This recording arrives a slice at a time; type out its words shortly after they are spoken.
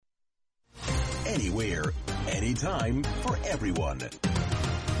anywhere, anytime, for everyone.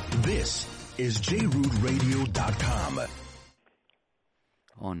 This is JRootRadio.com.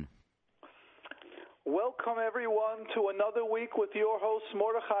 On. Welcome, everyone, to another week with your hosts,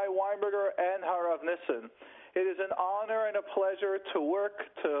 Mordechai Winberger and Harav Nissen. It is an honor and a pleasure to work,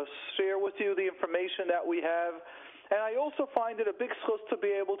 to share with you the information that we have. And I also find it a big zchus to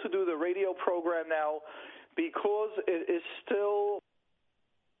be able to do the radio program now because it is still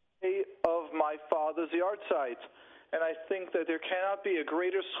a day of my father's yard site. And I think that there cannot be a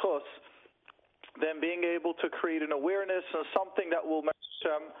greater zchus than being able to create an awareness and something that will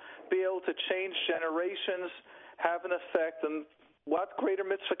be able to change generations, have an effect, and what greater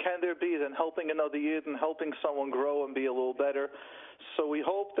mitzvah can there be than helping another Yid and helping someone grow and be a little better? So we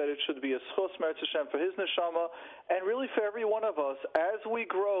hope that it should be a zchus Meretz Hashem for his neshama, and really for every one of us. As we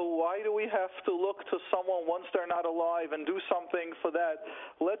grow, why do we have to look to someone once they're not alive and do something for that?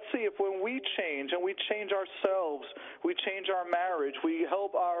 Let's see if when we change, and we change ourselves, we change our marriage, we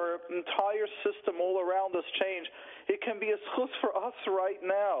help our entire system all around us change, it can be a zchus for us right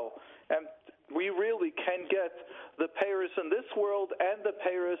now. And we really can get the payers in this world and the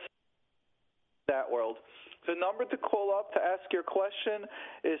payers in that world. The number to call up to ask your question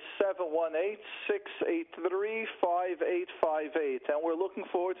is 718-683-5858. And we're looking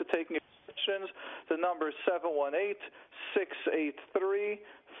forward to taking your questions. The number is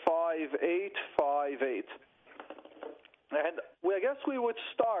 718-683-5858. And I guess we would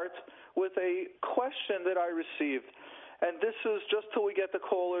start with a question that I received. And this is, just till we get the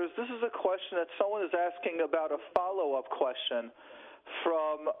callers, this is a question that someone is asking about a follow-up question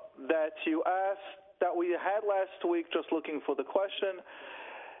from that you asked, that we had last week, just looking for the question.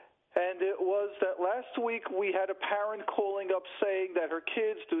 And it was that last week we had a parent calling up saying that her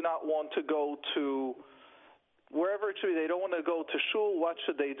kids do not want to go to wherever it should be. They don't want to go to shul. What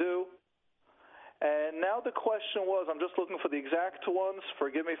should they do? And now the question was, I'm just looking for the exact ones.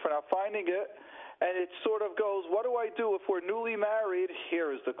 Forgive me for not finding it. And it sort of goes, what do I do if we're newly married?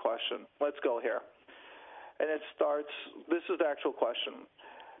 Here is the question. Let's go here. And it starts, this is the actual question.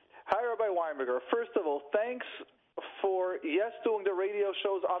 Hi, Rabbi Weinberger. First of all, thanks for, doing the radio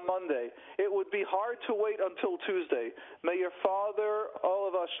shows on Monday. It would be hard to wait until Tuesday. May your father,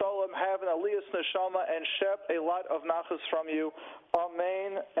 Olav Shalom, have an aliyas neshama and shep a lot of nachas from you.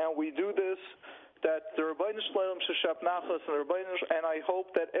 Amen. And we do this, that the Rebbeinu Shalom sheshep nachas and I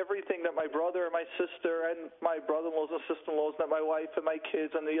hope that everything that my brother and my sister and my brother-in-laws and sister-in-laws, that my wife and my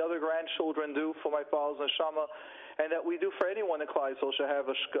kids and the other grandchildren do for my father's neshama, and that we do for anyone in Klal Yisrael should have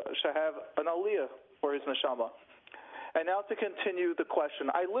an aliyah for his neshama. And now to continue the question.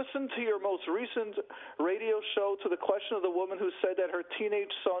 I listened to your most recent radio show to the question of the woman who said that her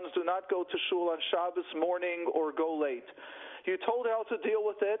teenage sons do not go to shul on Shabbos morning or go late. You told her how to deal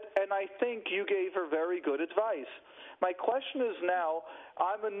with it, and I think you gave her very good advice. My question is now,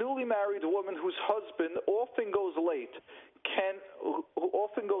 I'm a newly married woman whose husband often goes late, can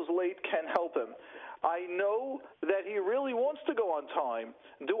help him. I know that he really wants to go on time.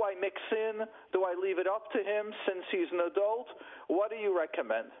 Do I mix in? Do I leave it up to him since he's an adult? What do you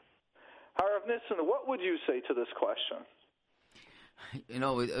recommend? Harav Nissen, what would you say to this question? You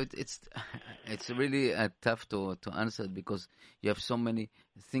know, it's really tough to answer because you have so many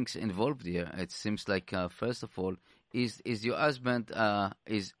things involved here. It seems like first of all, is your husband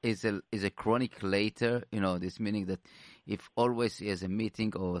is a chronic later? You know, this meaning that if always he has a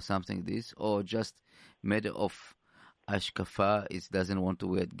meeting or something like this, or just matter of ashkafa, it doesn't want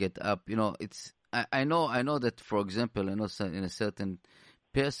to get up. You know, it's I know that, for example, I know in a certain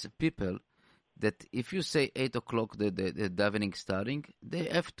people that if you say 8 o'clock the davening starting, they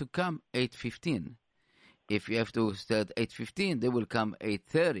have to come 8:15. If you have to start 8:15, they will come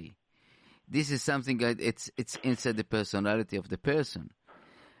 8:30. This is something that it's inside the personality of the person.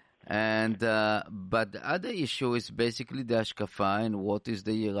 And but the other issue is basically the hashkafa and what is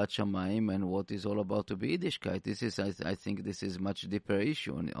the yirat shamayim and what is all about to be Yiddishkeit. This is, I think, this is much deeper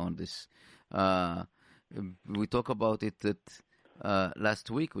issue on this. We talk about it that.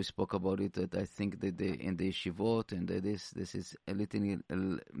 Last week we spoke about it. That I think that in the yeshivot and this is a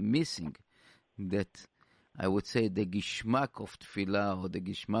little missing. That I would say the gishmak of tefillah or the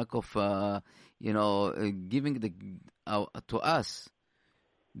gishmak of giving to us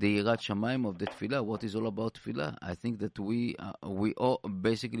the yirat shamayim of the tefillah. What is all about tefillah? I think that we all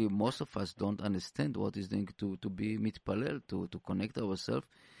basically most of us don't understand what is going to be mitpalel to connect ourselves.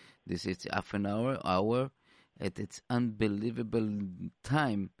 This is half an hour. At its unbelievable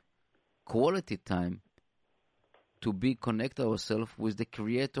time, quality time, to be connect ourselves with the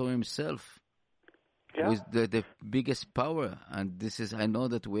Creator Himself. Yeah. with the biggest power. And this is, I know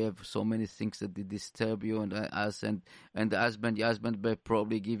that we have so many things that they disturb you and us, and the husband may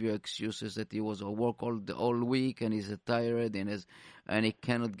probably give you excuses that he was at work all week and he's tired and he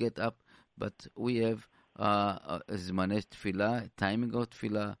cannot get up. But we have זמני תפילה, timing of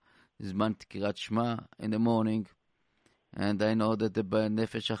תפילה, זמן קריאת שמע in the morning. And I know that the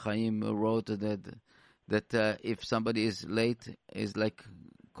Nefesh HaChaim wrote that if somebody is late, is like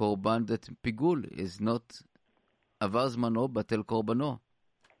korban, that pigul is not avar zmano batel korbano.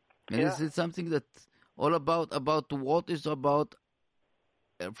 And this is something that all about what is about,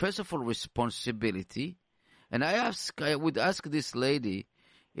 first of all, responsibility. And I would ask this lady,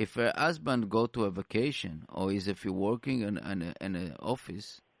 if her husband go to a vacation or if you're working in an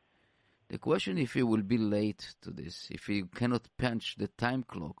office, the question if he will be late to this, if he cannot punch the time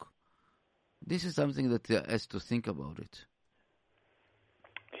clock, this is something that he has to think about it.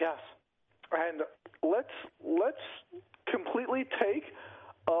 Yes, and let's completely take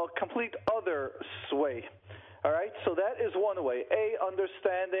a complete other sway. All right, so that is one way.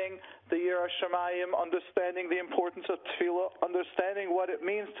 Understanding the Yirah Shamayim, understanding the importance of tefillah, understanding what it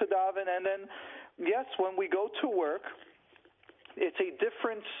means to daven, and then, yes, when we go to work, it's a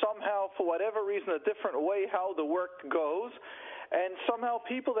different, somehow, for whatever reason, a different way how the work goes. And somehow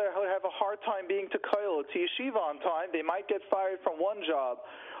people there have a hard time being to koil, to yeshiva on time. They might get fired from one job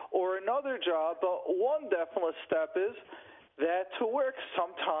or another job. But one definite step is that to work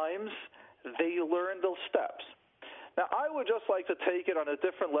sometimes they learn those steps. Now, I would just like to take it on a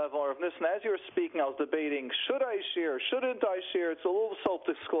different level. And as you were speaking, I was debating, should I share, shouldn't I share? It's a little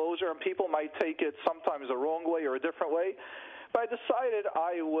self-disclosure, and people might take it sometimes the wrong way or a different way. But I decided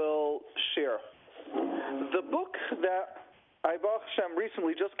I will share. The book that I, Baruch Hashem,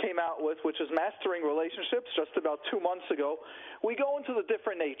 recently just came out with, which is Mastering Relationships, just about 2 months ago, we go into the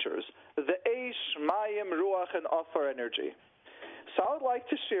different natures, the Eish, Mayim, Ruach, and Afar energy. So I would like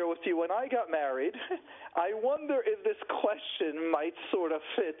to share with you, when I got married, I wonder if this question might sort of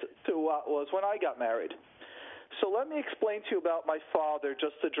fit to what was when I got married. So let me explain to you about my father,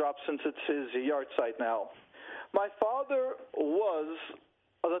 just to drop since it's his yard site now. My father was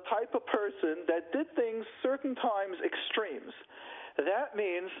the type of person that did things certain times extremes. That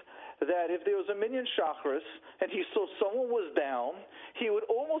means that if there was a minyan shachris and he saw someone was down, he would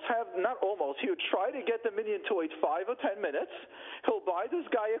he would try to get the minyan to wait 5 or 10 minutes. He'll buy this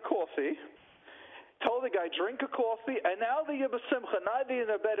guy a coffee, tell the guy, drink a coffee, and now that you're b'simcha, now that you're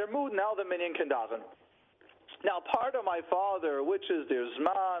in a better mood, now the minyan can daven. Now, part of my father, which is there's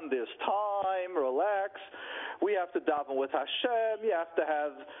zman, there's time, relax. We have to daven with Hashem. You have to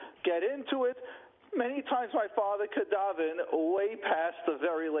get into it. Many times my father could daven way past the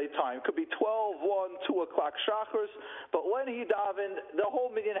very late time. It could be 12, 1, 2 o'clock shachars. But when he davened, the whole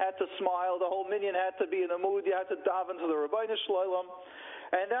minyan had to smile. The whole minyan had to be in a mood. You had to daven to the Rabbeinu Shloim.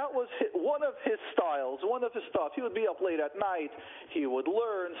 And that was one of his styles, one of his stuff. He would be up late at night. He would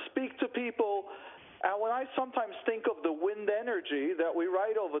learn, speak to people. And when I sometimes think of the wind energy that we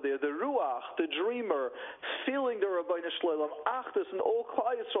write over there, the Ruach, the dreamer, feeling the Rabbeinu Shloim, Achdus, and all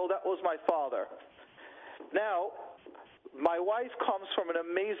Klal Yisrael, that was my father. Now, my wife comes from an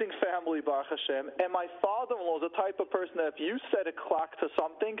amazing family, Baruch Hashem, and my father-in-law is the type of person that if you set a clock to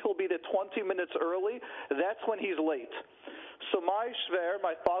something, he'll be there 20 minutes early. That's when he's late. So my shver,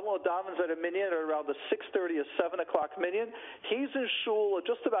 my father-in-law davens at a minyan at around the 6:30 or 7 o'clock minyan. He's in shul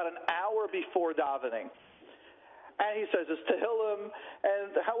just about an hour before davening. And he says it's Tehillim,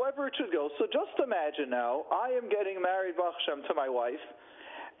 and however it should go. So just imagine now, I am getting married, Baruch Hashem, to my wife,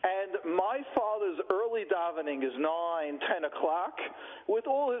 and my father's early davening is 9, 10 o'clock, with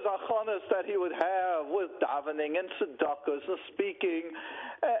all his achanas that he would have with davening and tzedakahs and speaking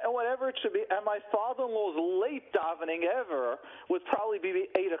and whatever it should be. And my father-in-law's late davening ever would probably be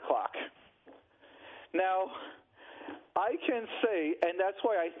 8 o'clock. Now, I can say, and that's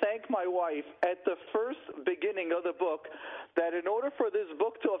why I thank my wife at the first beginning of the book, that in order for this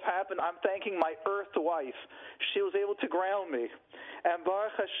book to have happened, I'm thanking my earth wife. She was able to ground me. And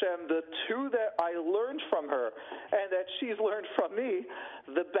Baruch Hashem, the two that I learned from her and that she's learned from me,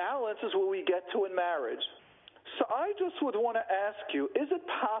 the balance is what we get to in marriage. So I just would want to ask you, is it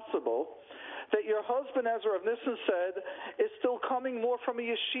possible that your husband, as Rav Nissen said, is still coming more from a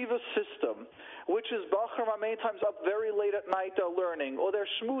yeshiva system, which is Bachar many times up very late at night they're learning, or they're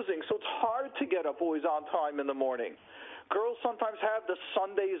schmoozing, so it's hard to get up always on time in the morning. Girls sometimes have the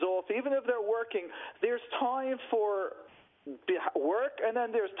Sundays off. Even if they're working, there's time for work, and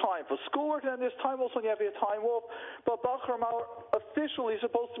then there's time for schoolwork, and then there's time also when you have your time off. But Bachram are officially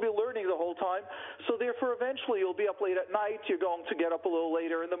supposed to be learning the whole time, so therefore eventually you'll be up late at night, you're going to get up a little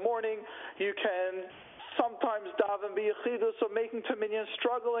later in the morning, you can sometimes daven b'yechidus, so making minyan,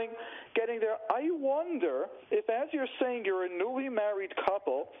 struggling, getting there. I wonder if, as you're saying, you're a newly married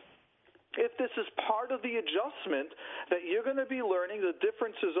couple, if this is part of the adjustment that you're going to be learning the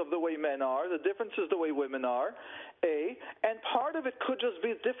differences of the way men are, the differences the way women are, and part of it could just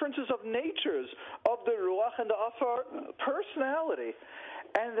be differences of natures of the Ruach and the Afar personality.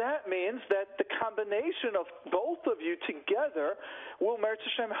 And that means that the combination of both of you together will, Meretz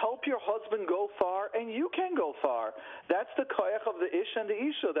Hashem, help your husband go far, and you can go far. That's the koyach of the Ish and the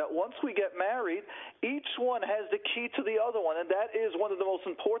Isha, that once we get married, each one has the key to the other one. And that is one of the most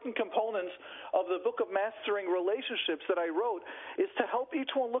important components of the book of Mastering Relationships that I wrote, is to help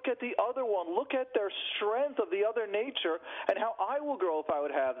each one look at the other one, look at their strength of the other nature, and how I will grow if I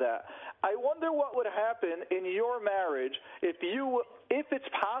would have that. I wonder what would happen in your marriage if it's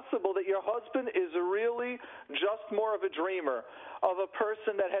possible that your husband is really just more of a dreamer, of a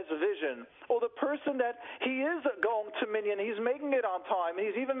person that has a vision, or the person that he is going to minyan, he's making it on time,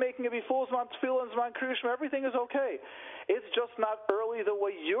 he's even making it before Zman Tefillah and Zman Kriyashma, everything is okay. It's just not early the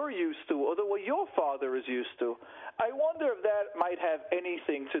way you're used to, or the way your father is used to. I wonder if that might have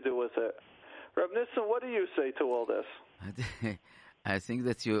anything to do with it. Reb Nissen, what do you say to all this? I think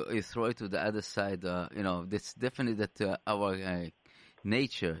that you throw it to the other side. It's definitely that our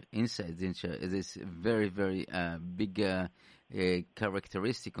nature, inside nature, is this very, very big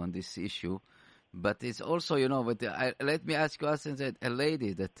characteristic on this issue. But it's also, let me ask you, as a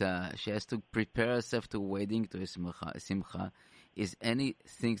lady that she has to prepare herself to wedding, to simcha, is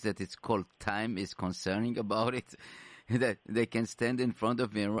anything that it's called time is concerning about it? That they can stand in front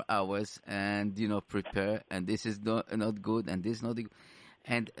of mirror hours and prepare, and this is not good, and this is not good,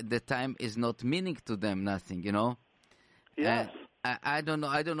 and the time is not meaning to them nothing, Yes. I don't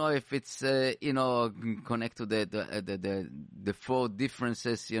know if it's connect to the four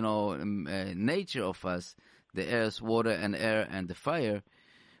differences, nature of us, the earth, water, and air, and the fire.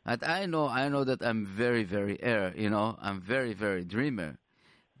 And I know that I'm very, very air, I'm very, very dreamer.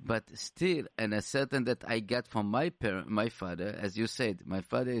 But still, and a certain that I got from my father, as you said, my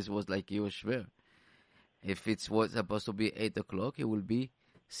father was like you, Shver. If it was supposed to be 8 o'clock, it will be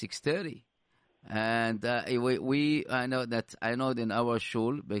 6:30. And I know that in our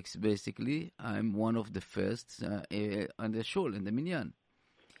shul, basically, I'm one of the first on the shul in the minyan.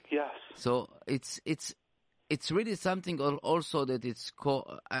 Yes. So it's really something also that it's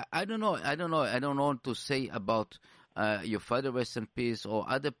I don't know. I don't want to say about your father, rest in peace, or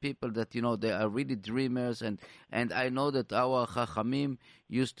other people that they are really dreamers, and I know that our Chachamim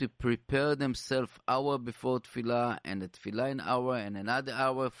used to prepare themselves hour before Tefillah, and a Tefillah an hour, and another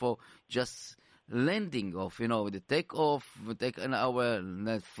hour for just landing off. They take off, take an hour,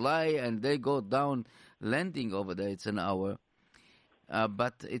 they fly, and they go down landing over there. It's an hour.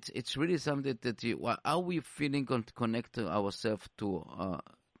 But it's really something that are we feeling connect ourselves to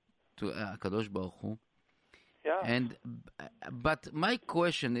Kadosh Baruch Hu? Yeah. But my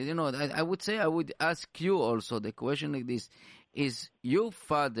question, I would say I would ask you also the question like this: is your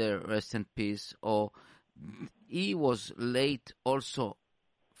father, rest in peace, or he was late also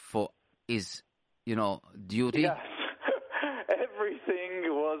for his, duty? Yes. Everything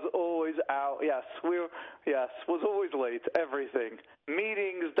was always out. Yes, was always late. Everything,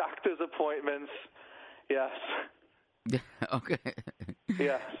 meetings, doctor's appointments. Yes. Okay.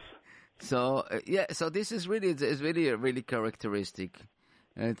 Yes. So so this is really characteristic.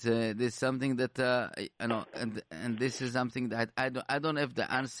 It's something that and this is something that I don't have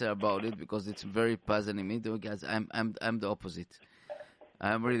the answer about it, because it's very puzzling me, because I'm the opposite.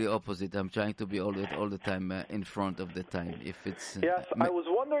 I'm really opposite. I'm trying to be all the time in front of the time. If it's yes, I was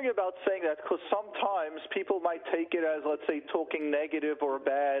wondering about saying that, because sometimes people might take it as, let's say, talking negative or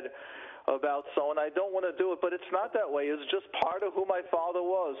bad about someone. I don't want to do it, but it's not that way. It's just part of who my father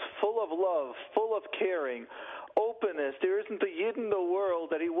was, full of love, full of caring, openness. There isn't a yid in the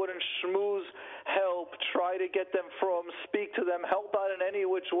world that he wouldn't schmooze, help, try to get them from, speak to them, help out in any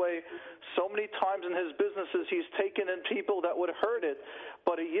which way. So many times in his businesses he's taken in people that would hurt it,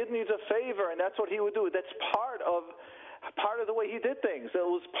 but a yid needs a favor, and that's what he would do. That's part of the way he did things. It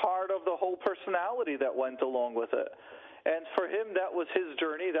was part of the whole personality that went along with it. And for him, that was his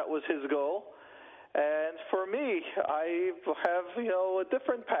journey, that was his goal. And for me, I have, a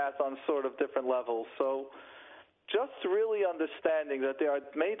different path on sort of different levels. So just really understanding that there are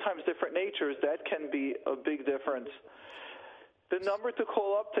many times different natures, that can be a big difference. The number to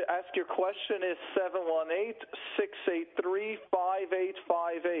call up to ask your question is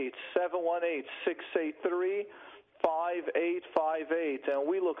 718-683-5858. 718-683-5858. And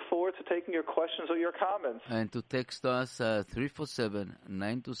we look forward to taking your questions or your comments. And to text us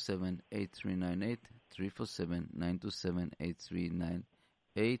 347-927-8398,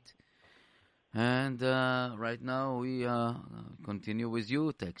 347-927-8398. And right now we continue with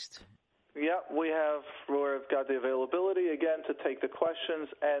you, text. Yeah, we've got the availability again to take the questions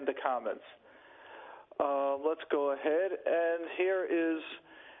and the comments. Let's go ahead, and here is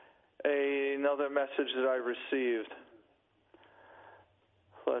another message that I received.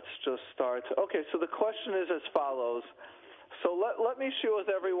 Let's just start. Okay, so the question is as follows. So let me share with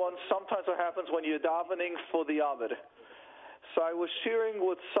everyone, sometimes what happens when you're davening for the Amid. So I was sharing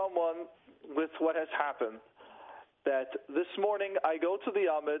with someone with what has happened. That this morning I go to the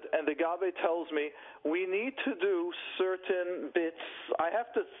Amid and the Gabe tells me we need to do certain bits. I have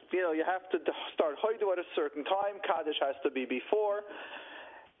to, you have to start Hoidu at a certain time. Kaddish has to be before.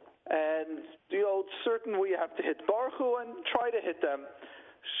 And, certain we have to hit Baruch Hu and try to hit them.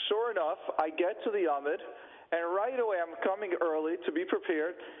 Sure enough, I get to the Amid. And right away, I'm coming early to be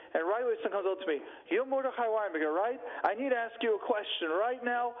prepared. And right away, someone comes up to me. You're Mordechai Winberger, right? I need to ask you a question. Right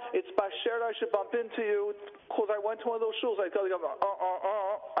now, it's Basher I should bump into you. Because I went to one of those shuls. I tell you,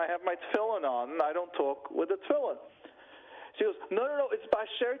 I have my tefillin on. And I don't talk with the tefillin. She goes, no, it's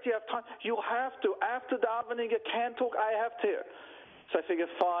Basher. You have time. You have to. After davening, you can't talk. I have to. So I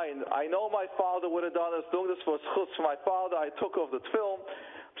figured, fine. I know my father would have done this. Doing this for schutz for my father. I took off the tefillin,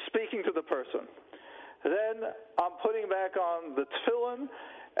 speaking to the person. Then I'm putting back on the tefillin,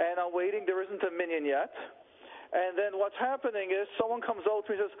 and I'm waiting. There isn't a minyan yet. And then what's happening is someone comes over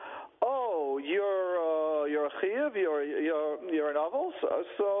to me and says, "Oh, you're a chiyuv, you're an avel,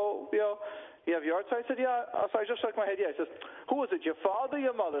 so you have your I said, "Yeah." So I just shook my head. Yeah. He says, "Who is it? Your father,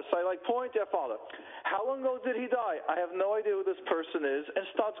 your mother?" So I point, "Your father." How long ago did he die? I have no idea who this person is, and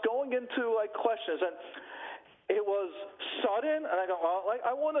starts going into questions and. It was sudden, and I go,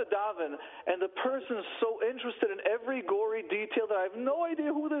 I want to daven, and the person's so interested in every gory detail that I have no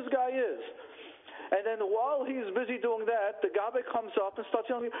idea who this guy is. And then while he's busy doing that, the Gabe comes up and starts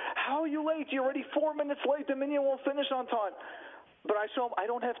telling me, how are you late? You're already 4 minutes late. The minyan won't finish on time. But I show him, I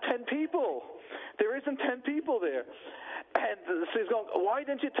don't have 10 people. There isn't 10 people there. And so he's going, why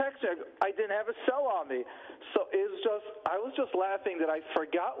didn't you text me? I didn't have a cell on me. So I was just laughing that I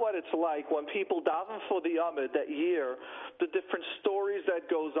forgot what it's like when people daven for the Amid that year, the different stories that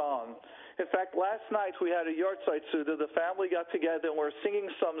goes on. In fact, last night we had a Yortzeit Suda. The family got together and we're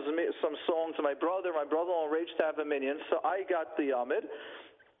singing some songs. And my brother-in-law arranged to have a minyan. So I got the Amid.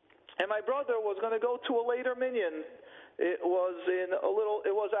 And my brother was going to go to a later minyan. It was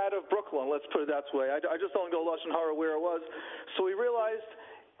out of Brooklyn, let's put it that way. I just don't go Lashon Hara where it was. So we realized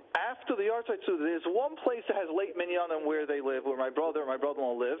after the Yartzeit Suda, there's one place that has late minyanim where they live, where my brother and my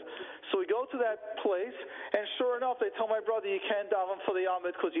brother-in-law live. So we go to that place, and sure enough, they tell my brother, you can't daven for the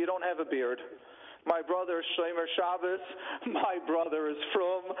Amid because you don't have a beard. My brother is Shomer Shabbos. My brother is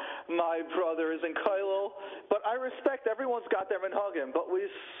Frum. My brother is in Kailul. But I respect everyone's got their minhagim. But we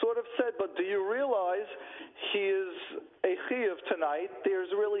sort of said, but do you realize he is a chiyuv tonight? There's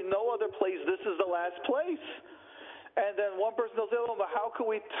really no other place. This is the last place. And then one person goes, but how can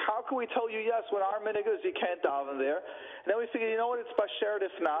we tell you yes when our minhag is you can't daven there? And then we figure, you know what, it's basher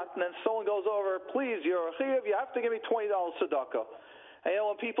if not. And then someone goes over, please, you're a chiyuv, you have to give me $20 tzedakah. And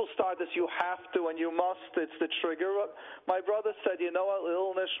when people start this, you have to and you must, it's the trigger. My brother said, you know what,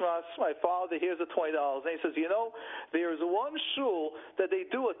 little nishmas, my father, here's the $20. And he says, there's one shul that they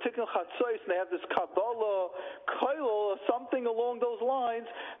do a tikkun chatzos, and they have this Kabbalah, Kailul, or something along those lines.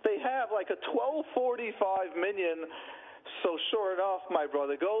 They have like a 12:45 minyan. So sure enough, my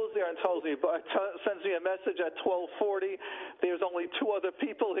brother goes there and sends me a message at 12:40. There's only 2 other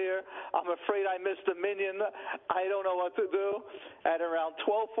people here. I'm afraid I missed the minyan. I don't know what to do. At around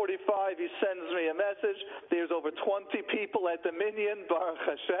 12:45, he sends me a message. There's over 20 people at the minyan, Baruch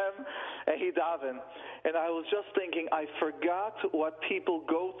Hashem, and he daven. And I was just thinking, I forgot what people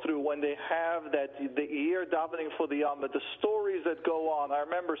go through when they have the year davening for the Amid, the stories that go on. I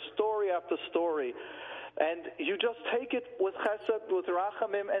remember story after story. And you just take it with chesed, with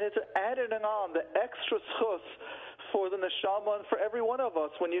rachamim, and it's added on the extra schus for the neshama and for every one of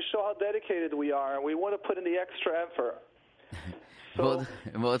us when you show how dedicated we are, and we want to put in the extra effort. So,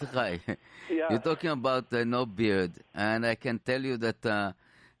 Mordechai, you're talking about no beard, and I can tell you that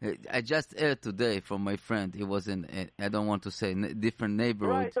I just heard today from my friend. He was in, I don't want to say, different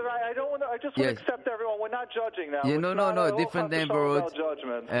neighborhood. Right. I just want to accept everyone. We're not judging now. No, different neighborhood.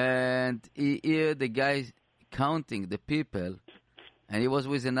 And he heard the guy counting the people and he was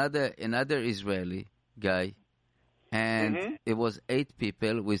with another Israeli guy, and it was 8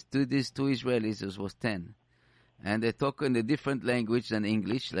 people with these 2 Israelis. It was 10, and they talk in a different language than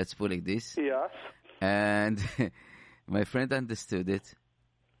English. Let's put it like this. Yes. And my friend understood it,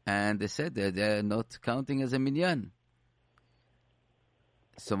 and they said that they're not counting as a minyan.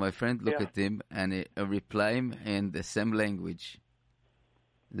 So my friend looked at him and he replied him in the same language.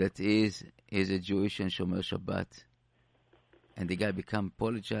 That is a Jewish and Shomer Shabbat. And the guy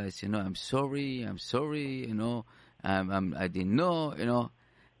apologized, I'm sorry, I didn't know,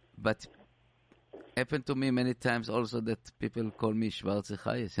 but happened to me many times also that people call me Schwarze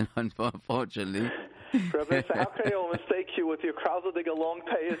Chayes, unfortunately. Rabbi, how can I mistake you with your Krausedige long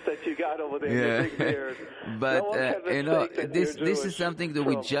payas that you got over there, your big beard? But no this is something that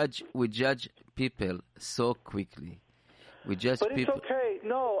we judge people so quickly. We judge but people. It's okay.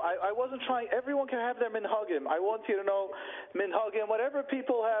 No, I wasn't trying. Everyone can have their minhagim. I want you to know minhagim. Whatever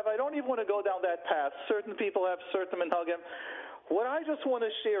people have, I don't even want to go down that path. Certain people have certain minhagim. What I just want to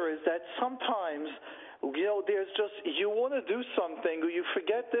share is that sometimes, there's just, you want to do something, you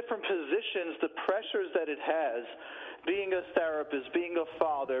forget different positions, the pressures that it has, being a therapist, being a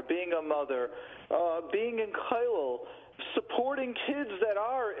father, being a mother, being in Kailul, supporting kids that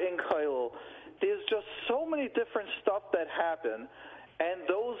are in Kailul. There's just so many different stuff that happen, and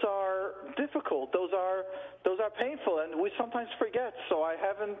those are difficult. Those are painful, and we sometimes forget. So I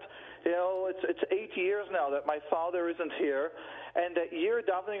haven't, it's 8 years now that my father isn't here, and that year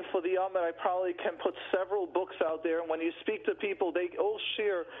davening for the Yom, I probably can put several books out there. And when you speak to people, they all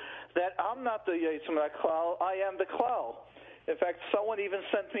share that I'm not the Yitzim Klal, I am the Klal. In fact, someone even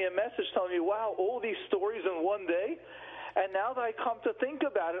sent me a message telling me, wow, all these stories in one day. And now that I come to think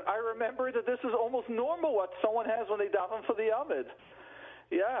about it, I remember that this is almost normal what someone has when they daven for the Yamid.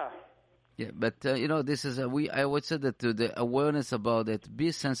 Yeah. Yeah, but this is I would say that to the awareness about it,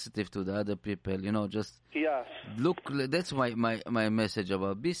 be sensitive to the other people. Just look. That's my message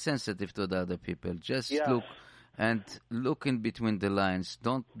about be sensitive to the other people. Just look and look in between the lines.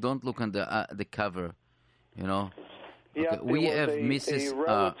 Don't look on the cover. Yeah, we have Mrs. A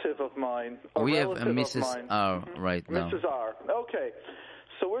relative of mine. We have a Mrs. R right now. Mrs. R. Okay,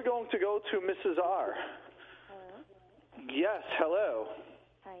 so we're going to go to Mrs. R. Hello. Yes. Hello.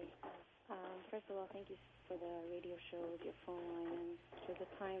 Hi. First of all, thank you for the radio show, your phone line, and for the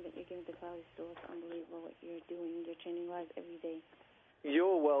time that you're giving the Valley Store. It's unbelievable what you're doing. You're changing lives every day.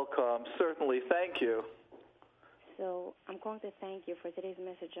 You're welcome. Certainly. Thank you. So I'm going to thank you for today's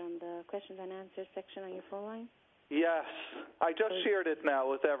message on the questions and answers section on your phone line. Yes. I just shared it now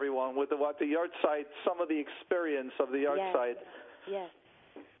with everyone, with the yard site, some of the experience of the yard site. Yes.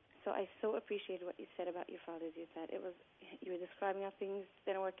 So I so appreciated what you said about your father. You were describing how things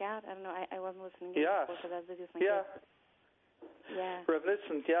didn't work out. I don't know. I wasn't listening before because I was busy with my kids. Yeah. Rev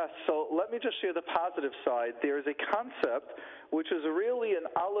Nissen, yes. So let me just share the positive side. There is a concept which is really an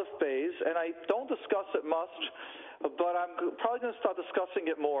aleph base, and I don't discuss it much, but I'm probably going to start discussing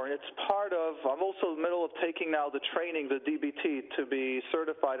it more. And it's part of, I'm also in the middle of taking now the training, the DBT, to be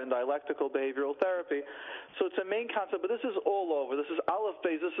certified in dialectical behavioral therapy. So it's a main concept, but this is all over. This is aleph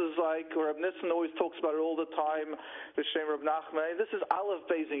base. This is like, Reb Nissen always talks about it all the time, the Shem Reb Nachman. This is aleph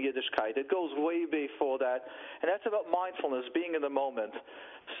base in Yiddishkeit. It goes way before that. And that's about mindfulness, being in the moment.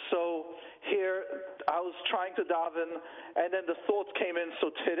 So here, I was trying to daven, and then the thoughts came in.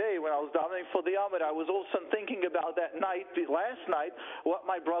 So today, when I was davening for the Yamid, I was also thinking about that last night, what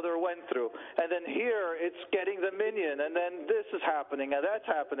my brother went through. And then here, it's getting the minyan, and then this is happening, and that's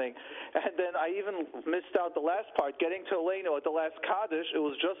happening. And then I even missed out the last part, getting to Eleno at the last Kaddish. It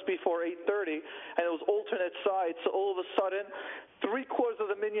was just before 8:30, and it was alternate sides. So all of a sudden, 3/4 of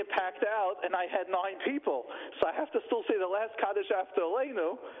the minyan packed out, and I had 9 people. So I have to still say the last Kaddish after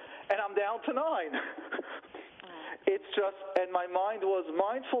Elenu, and I'm down to 9. It's just, and my mind was,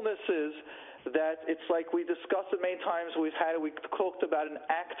 mindfulness is that it's like we discussed it many times. We talked about an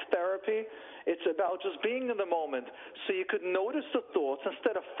ACT therapy. It's about just being in the moment. So you could notice the thoughts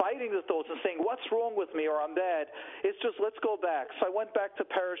instead of fighting the thoughts and saying, what's wrong with me or I'm bad? It's just, let's go back. So I went back to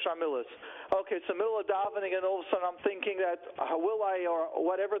Parish Amilis. Okay, it's the middle of davening, and all of a sudden I'm thinking that, will I, or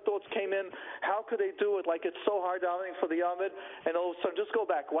whatever thoughts came in, how could they do it? Like it's so hard davening for the Yamid. And all of a sudden, just go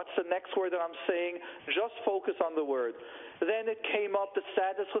back. What's the next word that I'm saying? Just focus on the word. Then it came up, the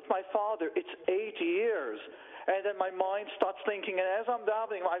sadness with my father. It's 8 years. And then my mind starts thinking, and as I'm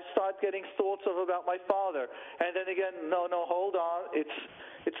davening, I start getting thoughts about my father. And then again, no, hold on.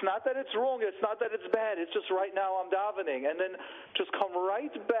 It's not that it's wrong. It's not that it's bad. It's just right now I'm davening. And then just come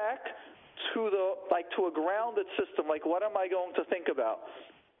right back to a grounded system. Like, what am I going to think about?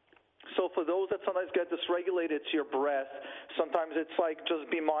 So for those that sometimes get dysregulated, it's your breath. Sometimes it's like just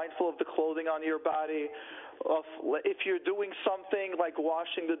be mindful of the clothing on your body. If you're doing something like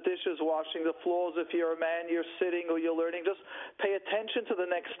washing the dishes, washing the floors, if you're a man, you're sitting or you're learning, just pay attention to the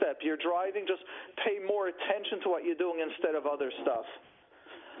next step. You're driving, just pay more attention to what you're doing instead of other stuff.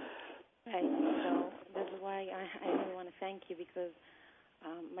 Right. So this is why I really want to thank you, because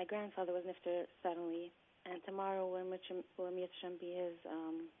my grandfather was nifter suddenly, and tomorrow will be his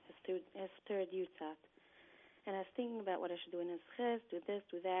third Yutzat. And I was thinking about what I should do in his ches, do this,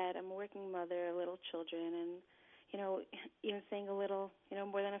 do that. I'm a working mother, little children, and, even saying a little,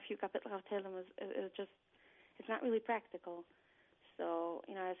 more than a few kapit l'chateilim is just, it's not really practical. So,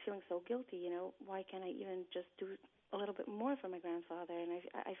 I was feeling so guilty, why can't I even just do a little bit more for my grandfather? And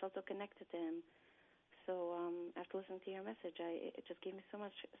I felt so connected to him. So after listening to your message, it just gave me so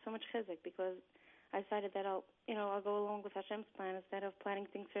much chizuk, because I decided that I'll go along with Hashem's plan instead of planning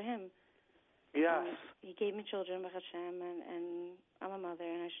things for him. Yes. He gave me children, Baruch Hashem, and I'm a mother,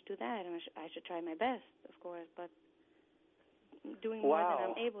 and I should do that, and I should try my best, of course, but doing more than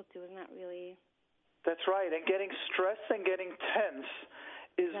I'm able to is not really... That's right, and getting stressed and getting tense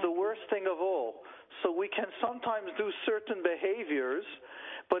is the worst thing of all. So we can sometimes do certain behaviors,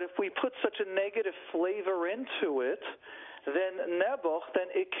 but if we put such a negative flavor into it, then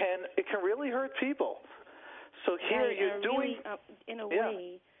it can really hurt people. So here you're doing... in a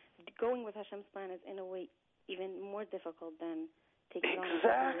way, going with Hashem's plan is in a way even more difficult than taking on...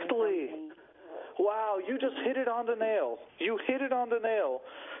 Exactly. Wow, you just hit it on the nail. You hit it on the nail.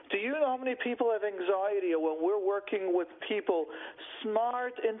 Do you know how many people have anxiety when we're working with people,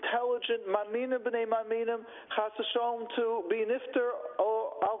 smart, intelligent, maminim b'nei maminim, chas v'shalom, to be nifter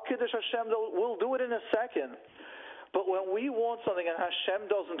or al kiddush Hashem, we'll do it in a second. But when we want something and Hashem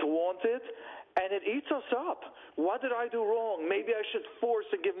doesn't want it, and it eats us up. What did I do wrong? Maybe I should force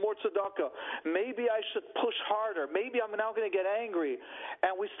and give more tzedakah. Maybe I should push harder. Maybe I'm now going to get angry.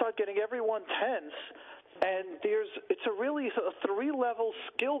 And we start getting everyone tense. And it's a really a three-level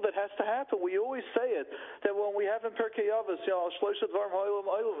skill that has to happen. We always say it, that when we have in Pirkei Avos, and so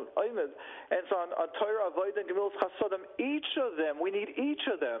on Torah, Avodah, and Gemilas Chasadim, each of them, we need each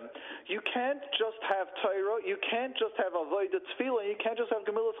of them. You can't just have Torah, you can't just have Avodah Tefillah, you can't just have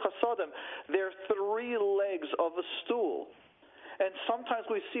Gemilas Chasadim. They're three legs of a stool. And sometimes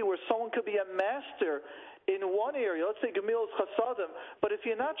we see where someone could be a master in one area, let's say Gemilas Chasadim, but if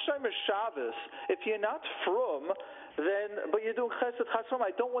you're not Shomer Shabbos, if you're not frum, but you're doing Chesed Chasadim, I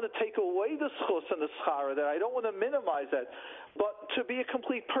don't want to take away the schus and the schara there. I don't want to minimize that. But to be a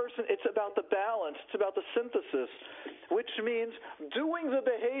complete person, it's about the balance. It's about the synthesis, which means doing the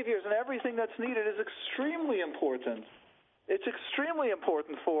behaviors and everything that's needed is extremely important. It's extremely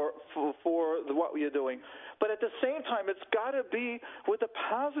important for what you're doing. But at the same time, it's got to be with a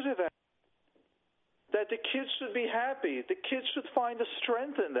positive attitude. That the kids should be happy. The kids should find the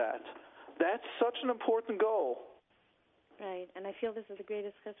strength in that. That's such an important goal. Right, and I feel this is the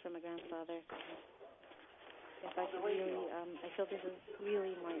greatest kiss from my grandfather. If I could really, I feel this is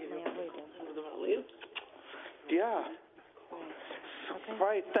really my avoidance. Yeah. Okay.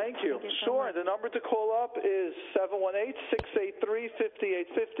 Right, thank you. Sure, the number to call up is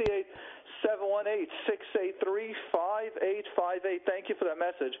 718-683-5858, 718-683-5858. Thank you for that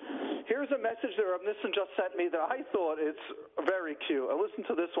message. Here's a message that Rav Nissen just sent me that I thought it's very cute. Listen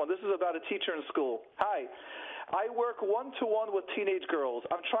to this one. This is about a teacher in school. Hi. I work one-to-one with teenage girls.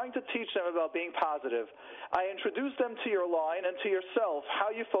 I'm trying to teach them about being positive. I introduced them to your line and to yourself,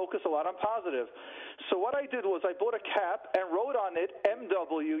 how you focus a lot on positive. So what I did was I bought a cap and wrote on it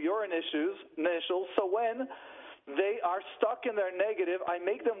MW, your initials, so when they are stuck in their negative, I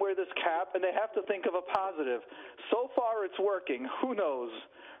make them wear this cap and they have to think of a positive. So far it's working. Who knows?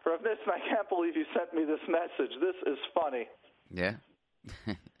 Rav Nissen, I can't believe you sent me this message. This is funny. Yeah.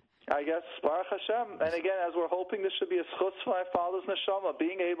 I guess, Baruch Hashem. And again, as we're hoping this should be a schutz for our father's neshama,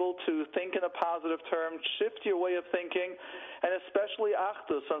 being able to think in a positive term, shift your way of thinking, and especially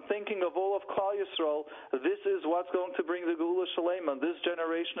achdus, on thinking of all of Klal Yisrael, this is what's going to bring the Geula Shalema. This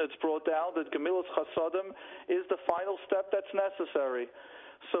generation, it's brought down that Gemilas Chasadim is the final step that's necessary.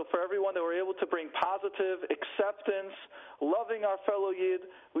 So for everyone that we're able to bring positive acceptance, loving our fellow Yid,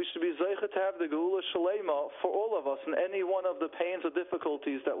 we should be zeichet to have the Geula Shalema for all of us in any one of the pains or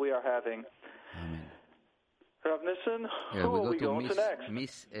difficulties that we are having. Amen. Rav Nissen, who are we going to next?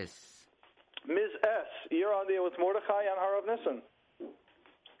 Miss S. Ms. S., you're on the air with Mordechai and Rav Nissen.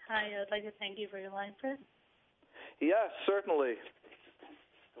 Hi, I'd like to thank you for your line, first. Yes, certainly.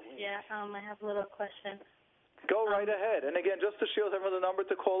 Yeah, I have a little question. Go right ahead. And again, just to show everyone, the number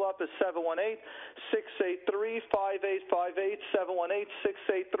to call up is 718-683-5858,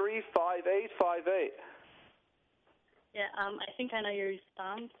 718-683-5858. Yeah, I think I know your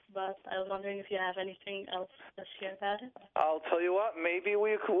response, but I was wondering if you have anything else to share about it. I'll tell you what, maybe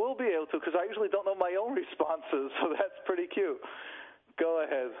we will be able to, because I usually don't know my own responses, so that's pretty cute. Go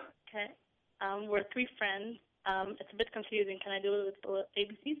ahead. Okay. We're three friends. It's a bit confusing. Can I do it with the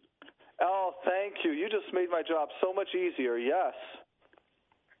ABCs? Oh, thank you. You just made my job so much easier. Yes.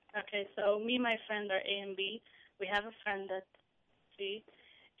 Okay, so me and my friend are A and B. We have a friend that's C.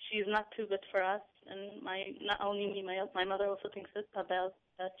 She's not too good for us, and not only me, my mother also thinks about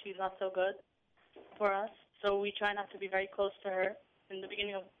that she's not so good for us. So we try not to be very close to her. In the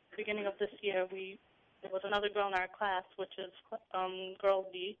beginning of this year, there was another girl in our class, which is girl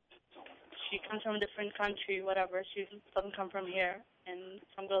B. She comes from a different country, whatever. She doesn't come from here, and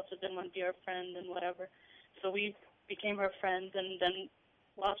some girls just didn't want to be her friend and whatever. So we became her friends, and then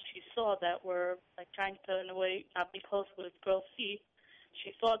while she saw that we're trying to, in a way, not be close with girl C,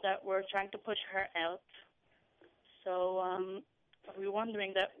 she thought that we're trying to push her out. So we're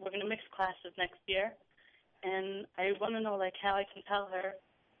wondering that we're going to mix classes next year, and I want to know how I can tell her,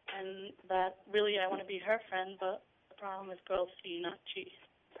 and that really I want to be her friend, but the problem is girl C, not G.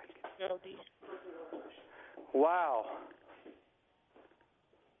 Girl D. Wow.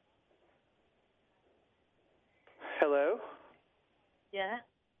 Hello? Yeah?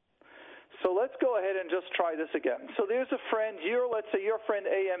 So let's go ahead and just try this again. So there's a friend, let's say your friend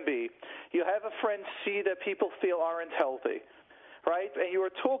A and B. You have a friend C that people feel aren't healthy, right? And you were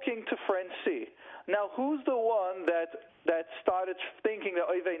talking to friend C. Now, who's the one that started thinking that,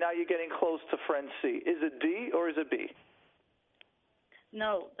 Oy vey, now you're getting close to friend C? Is it D or is it B?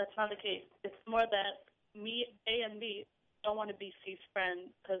 No, that's not the case. It's more that me, A and B, don't want to be C's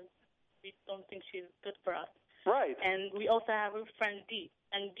friend because we don't think she's good for us. Right. And we also have a friend D.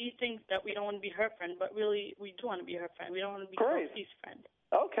 And D thinks that we don't want to be her friend, but really we do want to be her friend. We don't want to be C's friend.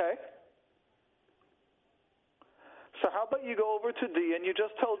 Okay. So how about you go over to D and you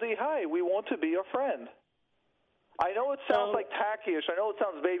just tell D, hi, we want to be your friend. I know it sounds like tacky-ish. I know it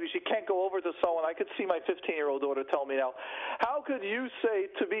sounds babyish. You can't go over to someone. I could see my 15-year-old daughter tell me now, how could you say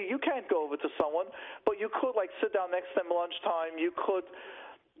to me, you can't go over to someone, but you could sit down next to them lunchtime. You could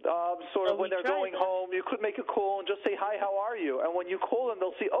when they're going home, you could make a call and just say, hi, how are you? And when you call them,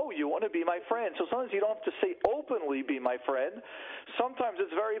 they'll say, oh, you want to be my friend. So sometimes you don't have to say openly, be my friend. Sometimes it's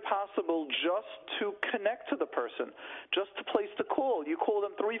very possible just to connect to the person, just to place the call. You call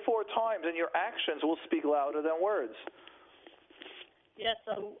them 3-4 times, and your actions will speak louder than words. Yeah,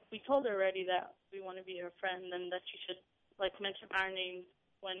 so we told her already that we want to be her friend and that she should, mention our names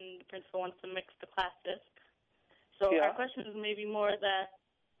when the principal wants to mix the classes. So our question is maybe more that,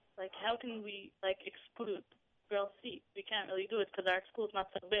 how can we, exclude girl C? We can't really do it because our school's not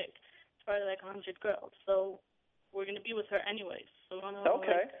so big. It's probably 100 girls. So we're going to be with her anyways. So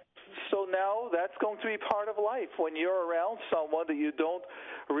okay. So now that's going to be part of life. When you're around someone that you don't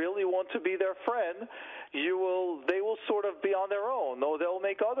really want to be their friend, they will sort of be on their own, or they'll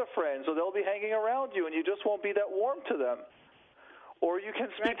make other friends, or they'll be hanging around you, and you just won't be that warm to them. Or you can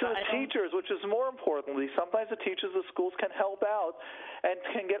speak to the teachers, which is more importantly. Sometimes the teachers of schools can help out and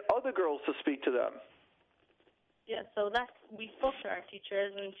can get other girls to speak to them. Yeah, so we spoke to our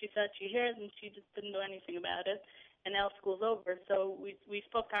teachers, and she said she hears, and she just didn't do anything about it. And now school's over, so we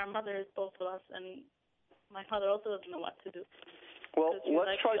spoke to our mothers, both of us, and my mother also doesn't know what to do. Well,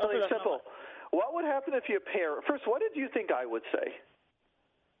 let's try something simple. What would happen if your parent... First, what did you think I would say?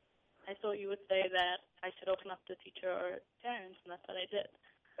 I thought you would say that I should open up to teacher or parents, and that's what I did.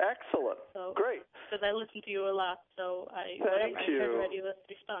 Excellent. So, great. Because I listen to you a lot, so I heard already this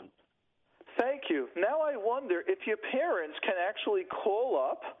response. Thank you. Now I wonder if your parents can actually call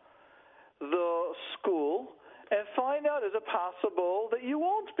up the school and find out, is it possible that you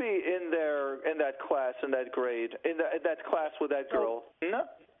won't be in that class, in that grade, in that class with that girl? No.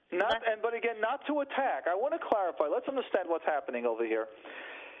 But again, not to attack. I want to clarify. Let's understand what's happening over here.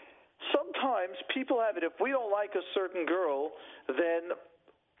 Sometimes people have it, if we don't like a certain girl, then,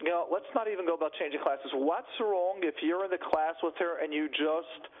 let's not even go about changing classes. What's wrong if you're in the class with her and you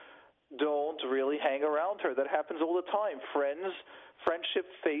just don't really hang around her? That happens all the time. Friendship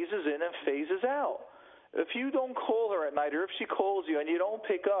phases in and phases out. If you don't call her at night, or if she calls you and you don't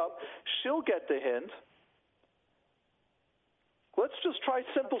pick up, she'll get the hint. Let's just try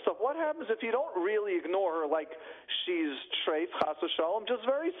simple stuff. What happens if you don't really ignore her like she's treif, chas v'shalom? Just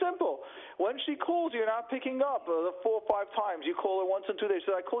very simple. When she calls you, you're not picking up 4 or 5 times. You call her once in 2 days.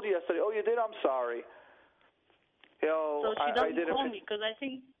 She said, I called you yesterday. Oh, you did? I'm sorry. So she doesn't call me because I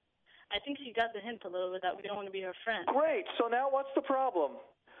think I think she got the hint a little bit that we don't want to be her friend. Great. So now what's the problem?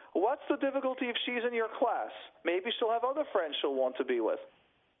 What's the difficulty if she's in your class? Maybe she'll have other friends she'll want to be with.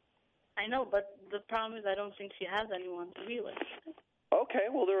 I know, but the problem is I don't think she has anyone to be with. Okay,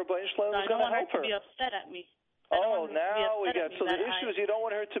 well, the Rebbeinu Shalom is I going don't to want her help to her. be upset at me. Oh, now we get, so the issue is you don't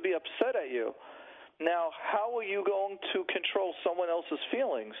want her to be upset at you. Now, how are you going to control someone else's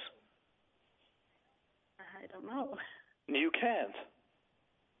feelings? I don't know. You can't.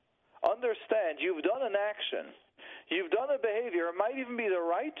 Understand, you've done an action. You've done a behavior. It might even be the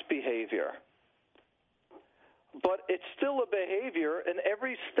right behavior. But it's still a behavior, and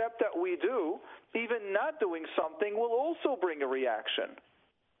every step that we do, even not doing something, will also bring a reaction.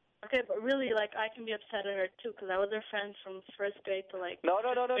 Okay, but really, like, I can be upset at her, too, because I was her friend from first grade to, like... No,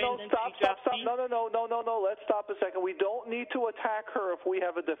 stop. No, let's stop a second. We don't need to attack her if we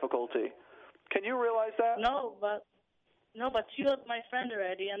have a difficulty. Can you realize that? No, but she was my friend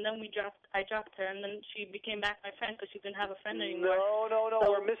already, and then I dropped her, and then she became back my friend because she didn't have a friend anymore. No,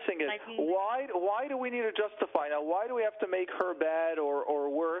 so we're missing it. Why do we need to justify? Now, why do we have to make her bad or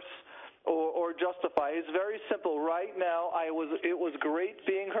worse or justify? It's very simple. Right now, it was great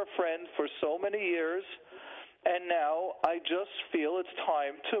being her friend for so many years, and now I just feel it's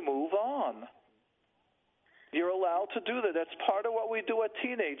time to move on. You're allowed to do that. That's part of what we do at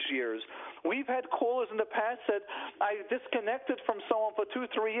teenage years. We've had callers in the past that I disconnected from someone for 2-3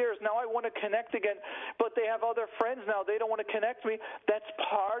 years. Now I want to connect again, but they have other friends now. They don't want to connect me. That's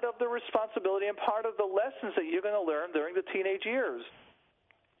part of the responsibility and part of the lessons that you're going to learn during the teenage years.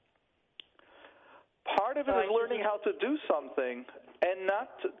 Part of it is learning how to do something and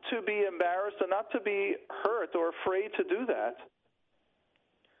not to be embarrassed or not to be hurt or afraid to do that.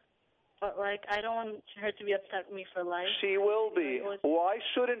 But, like, I don't want her to be upset with me for life. She will be. Why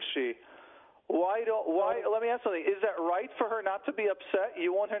shouldn't she? Why? Let me ask something. Is that right for her not to be upset?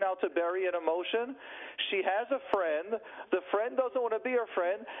 You want her now to bury an emotion? She has a friend. The friend doesn't want to be her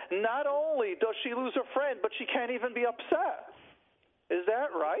friend. Not only does she lose her friend, but she can't even be upset. Is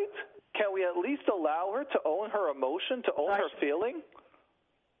that right? Can we at least allow her to own her emotion, to own her feeling?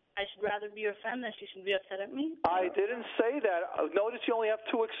 I should rather be your friend than she should be upset at me? I didn't say that. Notice you only have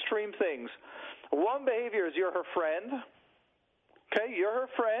two extreme things. One behavior is you're her friend. Okay, you're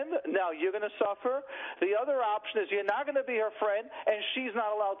her friend. Now you're going to suffer. The other option is you're not going to be her friend, and she's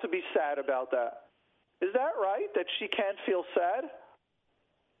not allowed to be sad about that. Is that right? That she can't feel sad?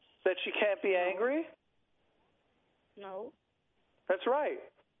 That she can't be angry? No. That's right.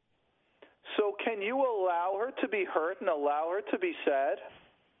 So can you allow her to be hurt and allow her to be sad?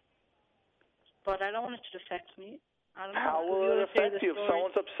 But I don't want it to affect me. I don't know. How will it affect you if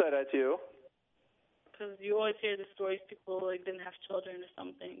someone's upset at you? Because you always hear the stories people like didn't have children or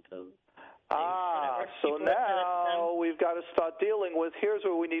something. So now we've got to start dealing with, here's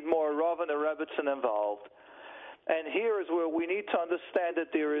where we need more Rav and the Rebbitzin involved. And here is where we need to understand that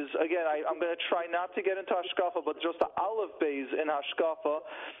there is, again, I'm going to try not to get into Hashkafa, but just the olive bays in Hashkafa,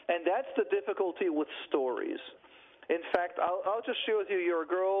 and that's the difficulty with stories. In fact, I'll just share with you, you're a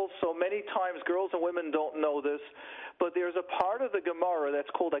girl, so many times girls and women don't know this, but there's a part of the Gemara that's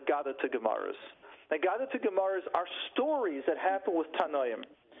called Agadah to Gemaras. Agadah to Gemaras are stories that happen with Tanoim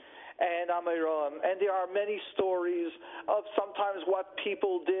and Amiram, and there are many stories of sometimes what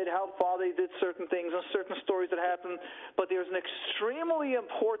people did, how far they did certain things, and certain stories that happen, but there's an extremely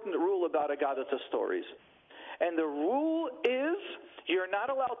important rule about Agadah to stories. And the rule is you're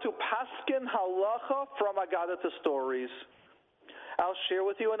not allowed to paskin halacha from Agadah to stories. I'll share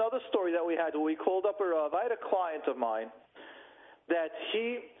with you another story that we had where we called up a Rav. I had a client of mine that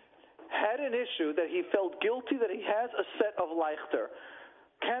he had an issue that he felt guilty that he has a set of leichter.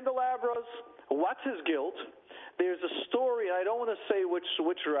 Candelabras, what's his guilt? There's a story, and I don't want to say which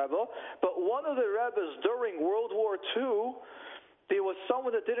Rebbe, but one of the Rebbes during World War II, there was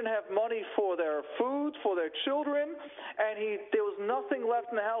someone that didn't have money for their food, for their children, and there was nothing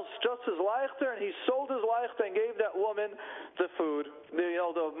left in the house, just his leichter, and he sold his leichter and gave that woman the food,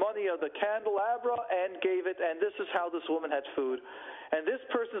 the money of the candelabra, and gave it, and this is how this woman had food. And this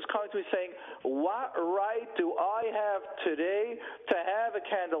person is coming to me saying, what right do I have today to have a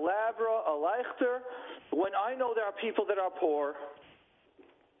candelabra, a leichter, when I know there are people that are poor?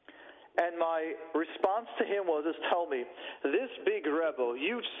 And my response to him was, tell me, this big Rebbe,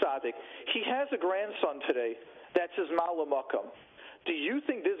 huge tzaddik, he has a grandson today that's his malamakam. Do you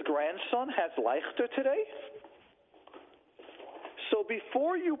think this grandson has leichter today? So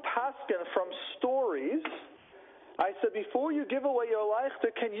before you paskin from stories, I said, before you give away your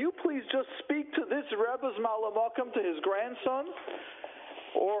leichter, can you please just speak to this Rebbe's malamakam, to his grandson,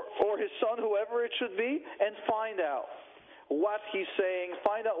 or his son, whoever it should be, and find out. what he's saying,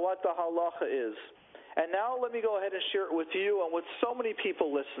 find out what the halacha is. And now let me go ahead and share it with you and with so many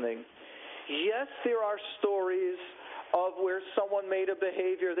people listening. Yes, there are stories of where someone made a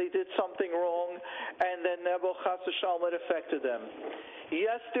behavior, they did something wrong, and then Nebo Chas v'Shalom, it affected them.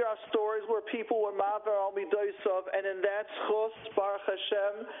 Yes, there are stories where people were Maver al Midosav, and in that schus, Baruch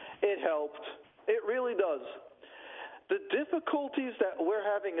Hashem, it helped. It really does. The difficulties that we're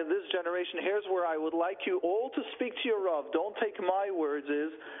having in this generation, here's where I would like you all to speak to your Rav. Don't take my words,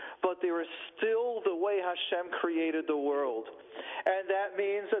 but there is still the way Hashem created the world. And that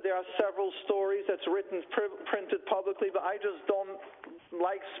means that there are several stories that's written, printed publicly, but I just don't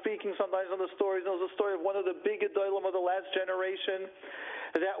like speaking sometimes on the stories. There was a story of one of the big Gedolim of the last generation,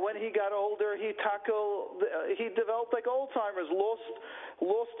 that when he got older, he developed like Alzheimer's,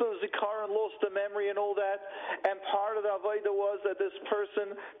 lost the zikaron, lost the memory and all that. And part of the avodah was that this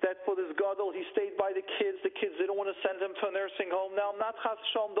person, that for this gadol, he stayed by the kids. The kids didn't want to send him to a nursing home. Now, I'm not chas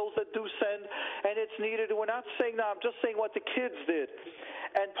v'shalom, those that do send, and it's needed. We're not saying that. I'm just saying what the kids did.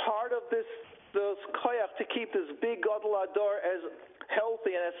 And part of this, the koyach to keep this big gadol ador as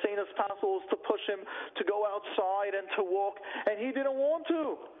healthy and as sane as possible is to push him to go outside and to walk, and he didn't want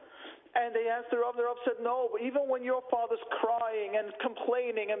to. And they asked the Rav said, no, but even when your father's crying and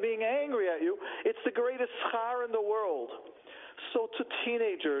complaining and being angry at you, it's the greatest schar in the world. So to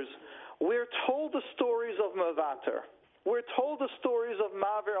teenagers, we're told the stories of Mavater. We're told the stories of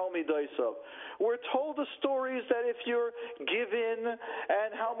Maver al Midosav. We're told the stories that if you're give in and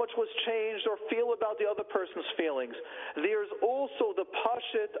how much was changed or feel about the other person's feelings. There's also the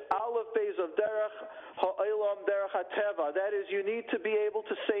Pashit Aleph Beis of Derech Ha'olam Derech HaTeva. That is, you need to be able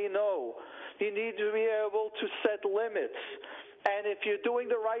to say no. You need to be able to set limits. And if you're doing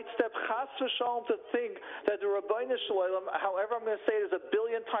the right step, chas v'shalom, to think that the Rabbeinu Shalom, however I'm going to say it, is a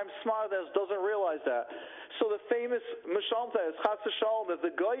billion times smarter than us, doesn't realize that. So the famous Mishalta is chas v'shalom, if the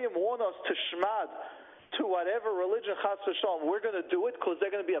Goyim want us to shmad to whatever religion, chas v'shalom, we're going to do it because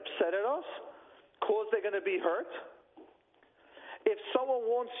they're going to be upset at us, because they're going to be hurt. If someone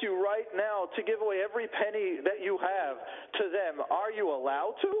wants you right now to give away every penny that you have to them, are you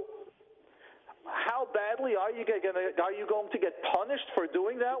allowed to? How badly are you going to get punished for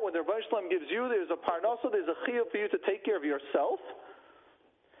doing that when the Rebbe Shalom gives you? There's a parnasa, there's a chiyuv for you to take care of yourself.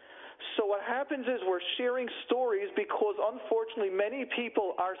 So what happens is we're sharing stories because unfortunately many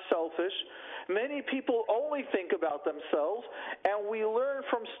people are selfish. Many people only think about themselves, and we learn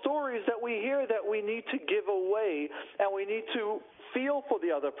from stories that we hear that we need to give away and we need to feel for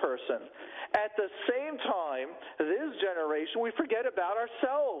the other person. At the same time, this generation, we forget about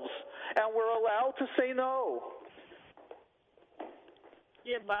ourselves, and we're allowed to say no.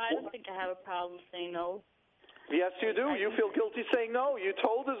 Yeah, but I don't think I have a problem saying no. Yes, you do. You feel guilty saying no. You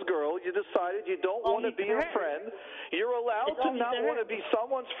told this girl, you decided you don't want to be her friend. You're allowed to not want to be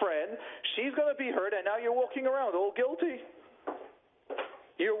someone's friend. She's going to be hurt, and now you're walking around all guilty.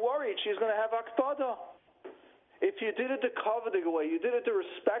 You're worried she's going to have akpada. If you did it the coveting way, you did it the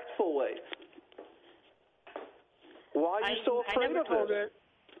respectful way. Why are you so afraid of this?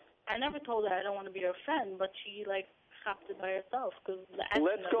 I never told her I don't want to be her friend, but she chopped it by herself.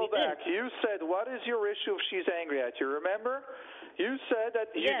 Let's go back. You said, what is your issue if she's angry at you? Remember? You said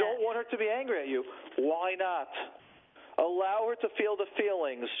that you don't want her to be angry at you. Why not? Allow her to feel the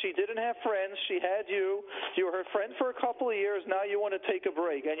feelings. She didn't have friends. She had you. You were her friend for a couple of years. Now you want to take a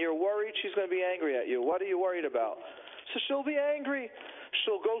break, and you're worried she's going to be angry at you. What are you worried about? So she'll be angry.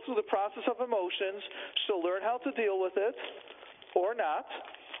 She'll go through the process of emotions. She'll learn how to deal with it, or not.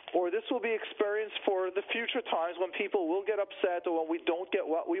 Or this will be experienced for the future times when people will get upset or when we don't get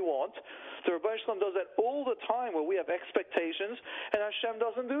what we want. The Rebbe Shalom does that all the time where we have expectations, and Hashem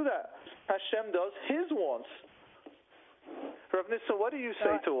doesn't do that. Hashem does His wants. Rav Nissen, what do you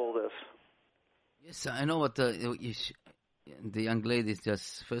say to all this? Yes, I know what the young lady is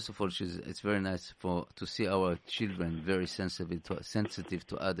just. First of all, it's very nice to see our children very sensitive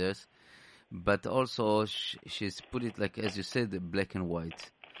to others, but also she's put it like, as you said, black and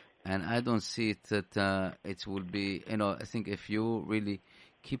white, and I don't see it that it will be. I think if you really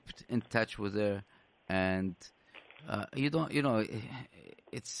keep in touch with her and you don't,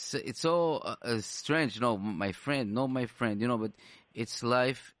 it's so strange, my friend, but its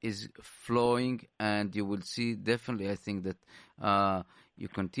life is flowing, and you will see definitely. I think that you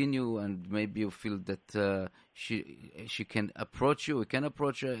continue, and maybe you feel that she can approach you. We can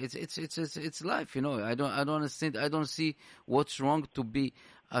approach her. It's life, I don't understand. I don't see what's wrong to be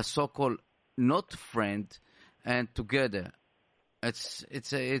a so-called not friend and together. It's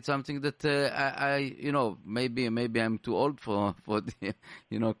something that I maybe I'm too old for the,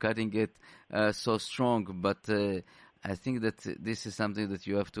 cutting it so strong, but I think that this is something that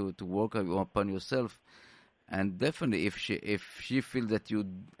you have to work upon yourself. And definitely, if she feels that you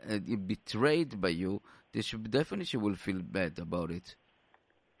betrayed by you, definitely she will feel bad about it.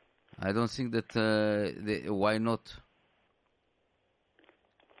 I don't think that why not?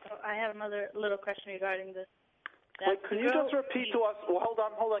 So I have another little question regarding this. Wait, can you just repeat to us? Well, hold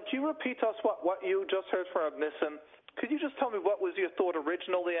on. Can you repeat to us what you just heard from Nissen? Could you just tell me what was your thought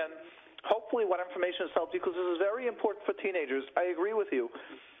originally, and hopefully what information has helped you? Because this is very important for teenagers. I agree with you.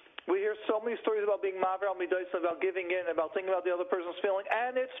 We hear so many stories about being maver al midais, about giving in, about thinking about the other person's feeling,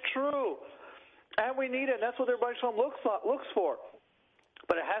 and it's true. And we need it. And that's what their Rebbe Shalom looks for.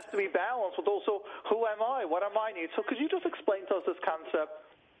 But it has to be balanced with also, who am I? What am I need? So could you just explain to us this concept?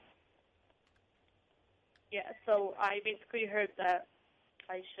 Yeah, so I basically heard that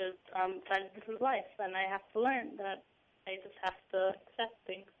I should try to this is life, and I have to learn that I just have to accept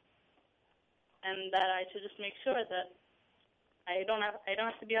things, and that I should just make sure that I don't have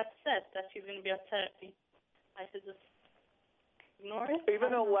to be upset that she's going to be upset at me. I should just ignore it.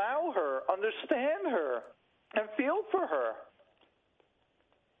 Even allow her, understand her, and feel for her.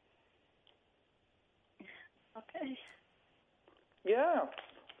 Okay. Yeah.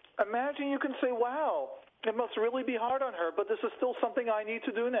 Imagine you can say, wow, it must really be hard on her, but this is still something I need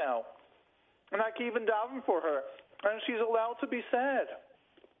to do now. And I can even daven for her. And she's allowed to be sad.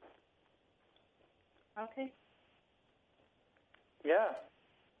 Okay. Yeah.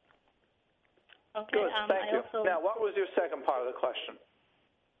 Okay. Good. Thank you. Now, what was your second part of the question?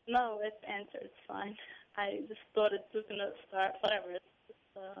 No, it's answered. It's fine. I just thought it was going to start, whatever.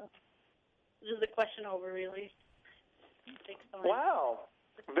 This is the question over, really. Wow.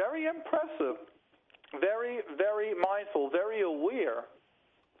 Very impressive. Very, very mindful, very aware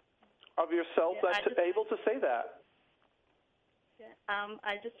of yourself that's able to say that. Yeah.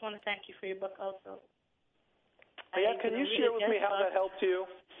 I just want to thank you for your book also. Yeah, can you share with me how that helped you?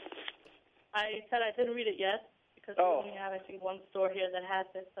 I said I didn't read it yet because we only have, I think, one store here that has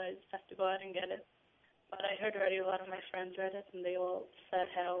it, so I just have to go out and get it. But I heard already a lot of my friends read it, and they all said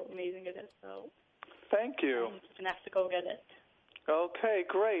how amazing it is. So thank you. I'm just going to have to go get it. Okay,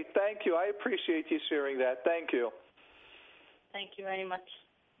 great. Thank you. I appreciate you sharing that. Thank you. Thank you very much.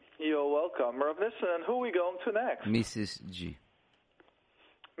 You're welcome. Rav Nissen, and who are we going to next? Mrs. G.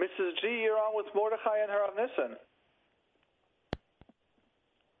 Mrs. G, you're on with Mordechai and Rav Nissen.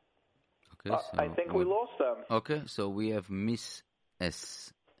 Okay, so I think we lost them. Okay, so we have Miss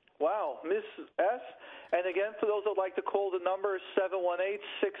S. Wow, Miss S. And again, for those that would like to call, the number is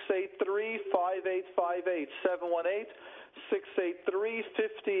 718-683-5858.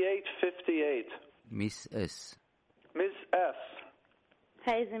 718-683-5858. Miss S. Miss S.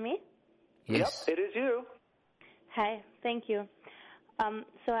 Hi, is it me? Yes. Yep, it is you. Hi, thank you.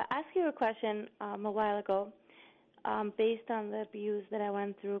 So I asked you a question a while ago based on the abuse that I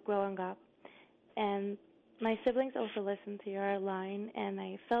went through growing up. And my siblings also listened to your line, and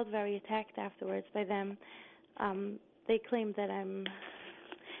I felt very attacked afterwards by them. They claimed that I'm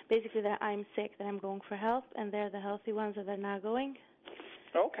sick, that I'm going for help, and they're the healthy ones that are not going.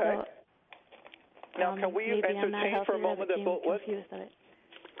 Okay. So, now, can we entertain for a moment that both?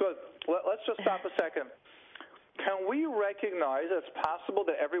 Good. Let's just stop a second. Can we recognize it's possible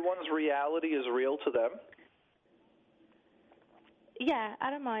that everyone's reality is real to them? Yeah, I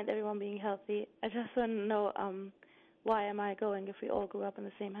don't mind everyone being healthy. I just want to know why am I going if we all grew up in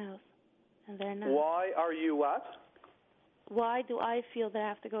the same house and they're not? Why are you what? Why do I feel that I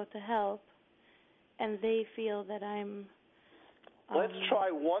have to go to help and they feel that I'm... Let's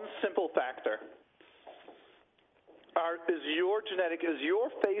try one simple factor. Is your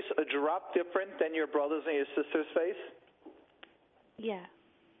face a drop different than your brother's and your sister's face? Yeah.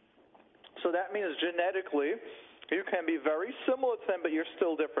 So that means genetically you can be very similar to them, but you're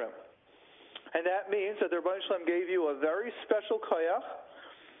still different. And that means that the Rebbe Shalom gave you a very special koyach,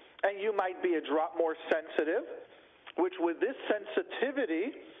 and you might be a drop more sensitive, which with this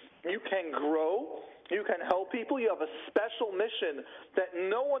sensitivity, you can grow, you can help people, you have a special mission that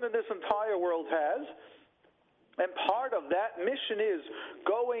no one in this entire world has. And part of that mission is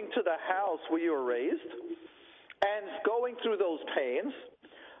going to the house where you were raised and going through those pains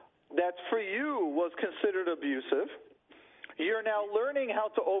that for you was considered abusive. You're now learning how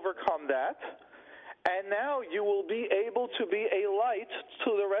to overcome that, and now you will be able to be a light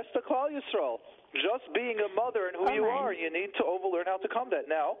to the rest of Klal Yisrael. Just being a mother and who you are, you need to overlearn how to come that.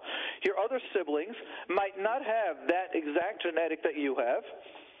 Now, your other siblings might not have that exact genetic that you have,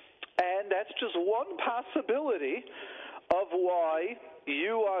 and that's just one possibility of why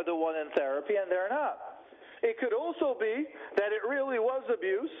you are the one in therapy and they're not. It could also be that it really was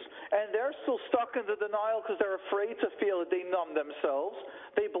abuse, and they're still stuck in the denial because they're afraid to feel it. They numb themselves.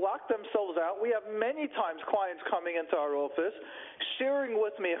 They block themselves out. We have many times clients coming into our office sharing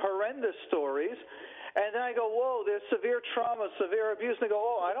with me horrendous stories, and then I go, whoa, there's severe trauma, severe abuse. And they go,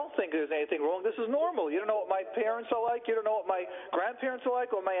 oh, I don't think there's anything wrong. This is normal. You don't know what my parents are like. You don't know what my grandparents are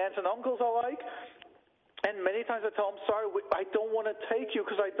like, what my aunts and uncles are like. And many times I tell them, sorry, I don't want to take you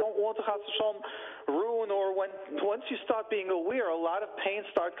because I don't want to have some ruin, or once you start being aware, a lot of pain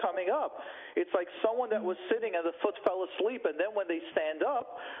start coming up. It's like someone that was sitting and the foot fell asleep, and then when they stand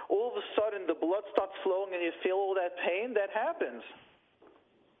up, all of a sudden the blood starts flowing and you feel all that pain. That happens.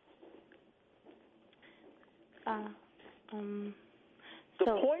 The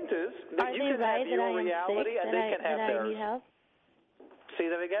point is that you can have your reality and they can have theirs. Need help? Say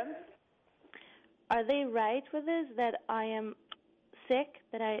that again? Are they right with this, that I am sick,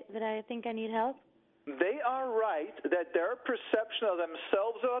 that I think I need help? They are right that their perception of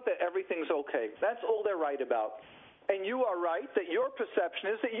themselves are that everything's okay. That's all they're right about. And you are right that your perception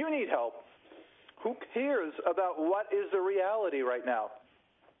is that you need help. Who cares about what is the reality right now?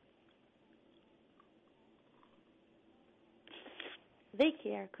 They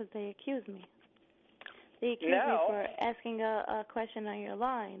care because they accuse me. They accuse me for asking a question on your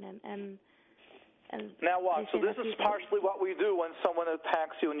line, and now what? So this is partially what we do when someone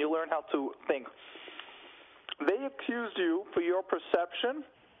attacks you and you learn how to think. They accused you for your perception,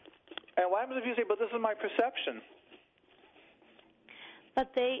 and what happens if you say, but this is my perception?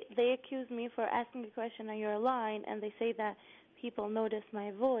 But they accuse me for asking a question on your line, and they say that people notice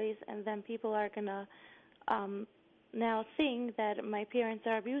my voice, and then people are going to now think that my parents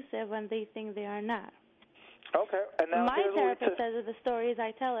are abusive when they think they are not. Okay. And now my therapist says that the stories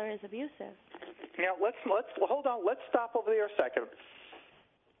I tell her is abusive. Now, let's hold on. Let's stop over there a second.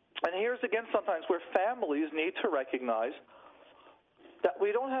 And here's again sometimes where families need to recognize that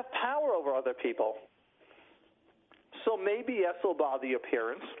we don't have power over other people. So maybe yes, it'll bother your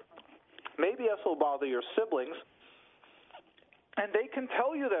parents. Maybe yes, it'll bother your siblings. And they can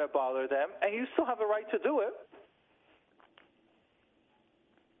tell you that it bothers them, and you still have a right to do it.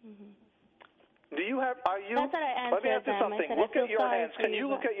 Mm-hmm. Do you have, are you, That's what I let me ask you them. something. Said, look at your hands. Can you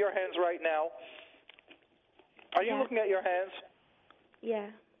look at your hands right now? Are you looking at your hands? Yeah.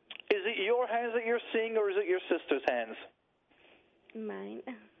 Is it your hands that you're seeing, or is it your sister's hands? Mine.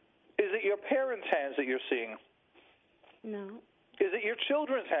 Is it your parents' hands that you're seeing? No. Is it your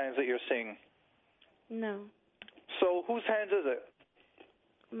children's hands that you're seeing? No. So whose hands is it?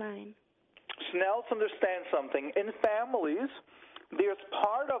 Mine. So now let's understand something. In families, there's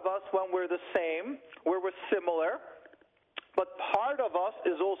part of us when we're the same, where we're similar, but part of us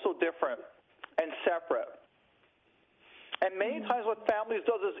is also different and separate. And many times what families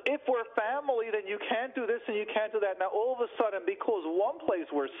does is, if we're family, then you can't do this and you can't do that. Now, all of a sudden, because one place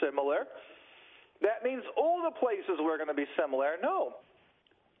we're similar, that means all the places we're going to be similar. No.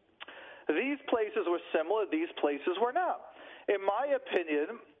 These places were similar, these places were not. In my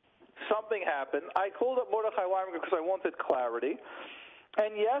opinion, something happened. I called up Mordechai Winberger because I wanted clarity.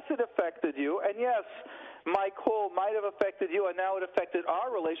 And yes, it affected you. And yes, my call might have affected you, and now it affected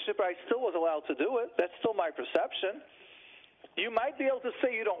our relationship, but I still was allowed to do it. That's still my perception. You might be able to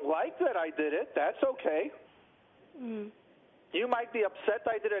say you don't like that I did it. That's okay. Mm. You might be upset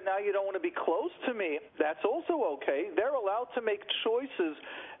I did it, now you don't want to be close to me. That's also okay. They're allowed to make choices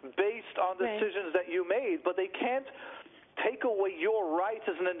based on decisions that you made, but they can't take away your rights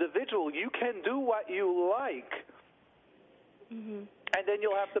as an individual. You can do what you like, and then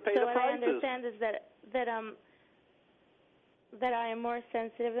you'll have to pay the prices. So what I understand is that I am more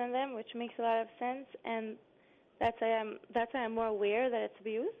sensitive than them, which makes a lot of sense, and that's why I'm more aware that it's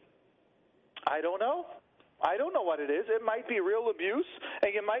abuse? I don't know. I don't know what it is. It might be real abuse,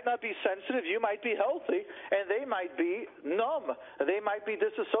 and you might not be sensitive. You might be healthy, and they might be numb. They might be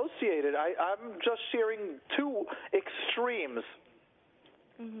disassociated. I'm just sharing two extremes.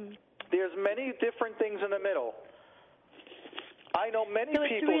 Mm-hmm. There's many different things in the middle. I know many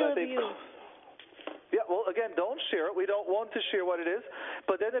people that they've... Yeah, well, again, don't share it. We don't want to share what it is.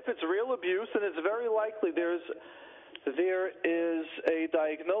 But then if it's real abuse, then it's very likely there is a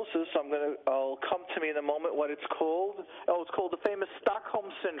diagnosis. I'll come to me in a moment what it's called. Oh, it's called the famous Stockholm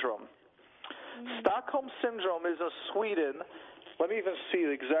Syndrome. Mm-hmm. Stockholm Syndrome is in Sweden. Let me even see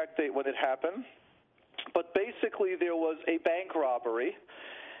the exact date when it happened. But basically there was a bank robbery,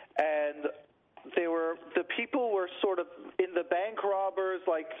 and the people were sort of in the bank robbers,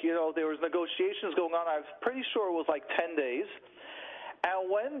 there was negotiations going on. I was pretty sure it was like 10 days. And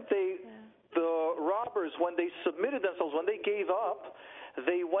when the robbers, when they submitted themselves, when they gave up,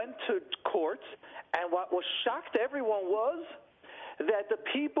 They went to court, and what was shocked everyone was that the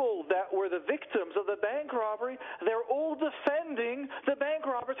people that were the victims of the bank robbery, they're all defending the bank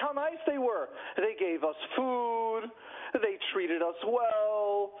robbers, how nice they were. They gave us food, they treated us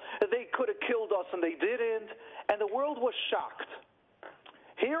well, they could have killed us and they didn't, and the world was shocked.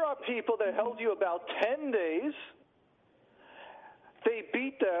 Here are people that held you about 10 days. They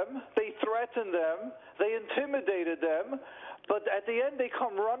beat them, they threatened them, they intimidated them, but at the end they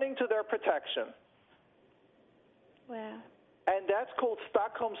come running to their protection. Wow. And that's called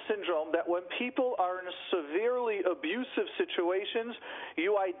Stockholm Syndrome, that when people are in severely abusive situations,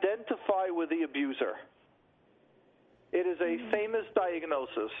 you identify with the abuser. It is a famous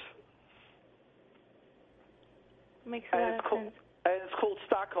diagnosis. Makes a lot of sense. And it's called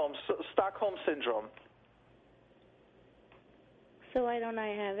Stockholm Syndrome. So why don't I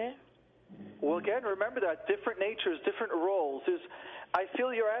have it? Well, again, remember that different natures, different roles. I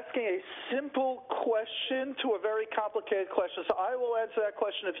feel you're asking a simple question to a very complicated question. So I will answer that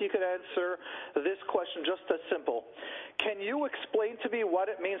question if you could answer this question just as simple. Can you explain to me what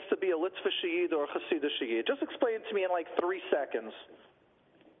it means to be a Litvish Yid or a Hasidic Yid? Just explain it to me in like 3 seconds.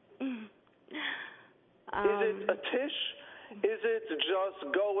 Is it a tish? Is it just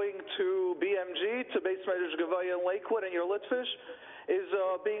going to BMG, to Beis Medrash Gevaya in Lakewood, and you're Litvish? Is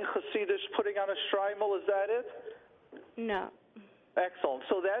being Hasidic putting on a shtreimel, is that it? No. Excellent.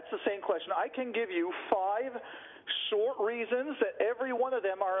 So that's the same question. I can give you 5 short reasons that every one of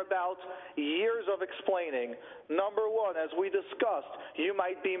them are about years of explaining. Number 1, as we discussed, you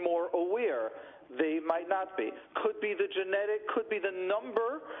might be more aware. They might not be. Could be the genetic, could be the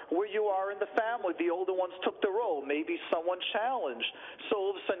number where you are in the family. The older ones took the role. Maybe someone challenged. So all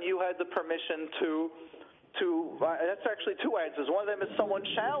of a sudden you had the permission to that's actually 2 answers. One of them is someone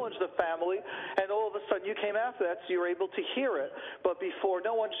challenged the family, and all of a sudden you came after that, so you're able to hear it. But before,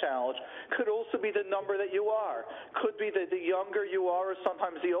 no one challenged. Could also be the number that you are. Could be that the younger you are, or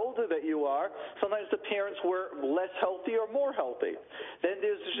sometimes the older that you are. Sometimes the parents were less healthy or more healthy. Then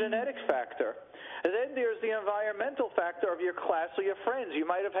there's the genetic factor. And then there's the environmental factor of your class or your friends. You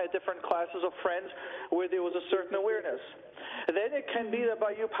might have had different classes of friends where there was a certain awareness. And then it can be that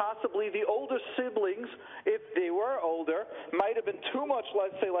by you possibly the older siblings, if they were older, might have been too much,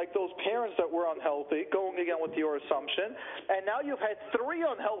 let's say, like those parents that were unhealthy, going again with your assumption. And now you've had 3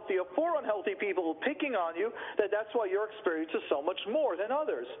 unhealthy or 4 unhealthy people picking on you, that's why your experience is so much more than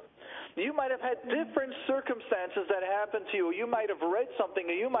others. You might have had different circumstances that happened to you. You might have read something,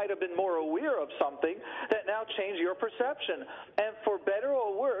 or you might have been more aware of something that now changed your perception. And for better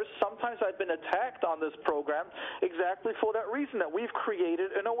or worse, sometimes I've been attacked on this program exactly for that reason, that we've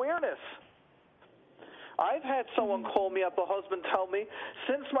created an awareness. I've had someone call me up, a husband, tell me,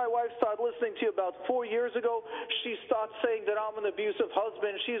 since my wife started listening to you about 4 years ago, she starts saying that I'm an abusive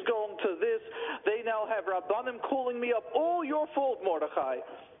husband. She's going to this. They now have Rabbanim calling me up. All your fault, Mordechai.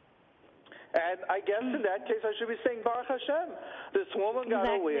 And I guess in that case I should be saying Baruch Hashem. This woman got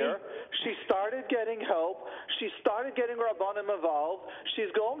aware. She started getting help. She started getting Rabbanim involved.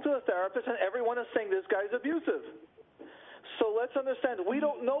 She's going to a therapist, and everyone is saying this guy's abusive. So let's understand, we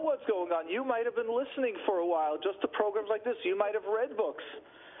don't know what's going on. You might have been listening for a while just to programs like this. You might have read books.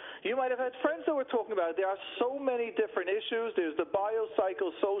 You might have had friends that were talking about it. There are so many different issues. There's the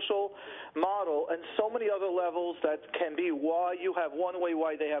biopsychosocial model and so many other levels that can be why you have one way,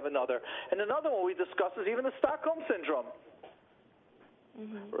 why they have another. And another one we discussed is even the Stockholm Syndrome.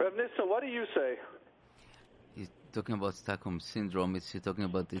 Rev Nissen, what do you say? He's talking about Stockholm Syndrome. He's talking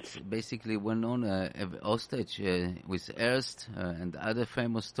about, it's basically well-known hostage with Ernst and other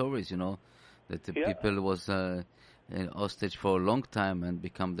famous stories, that the people was... hostage for a long time and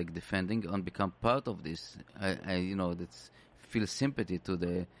become like defending and become part of this. That's feel sympathy to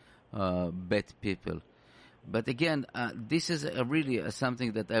the bad people. But again, this is really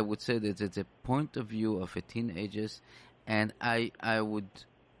something that I would say that it's a point of view of a teenagers, and I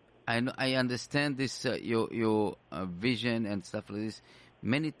understand this your vision and stuff like this.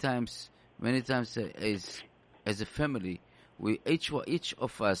 Many times as a family. We each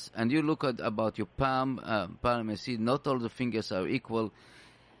of us, and you look at about your palm and see not all the fingers are equal.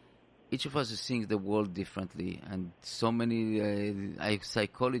 Each of us is seeing the world differently, and so many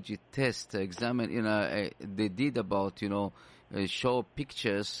psychology tests, they did about show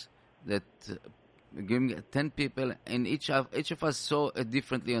pictures that giving 10 people, and each of us saw it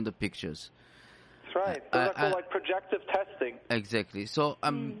differently on the pictures. That's right. Those are called like projective testing. Exactly. So,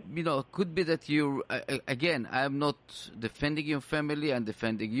 could be that you, again, I'm not defending your family and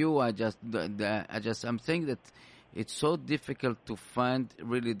defending you. I'm saying that it's so difficult to find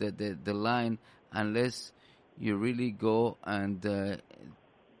really the line unless you really go and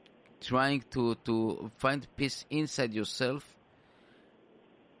trying to find peace inside yourself,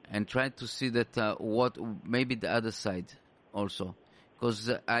 and try to see that what maybe the other side also.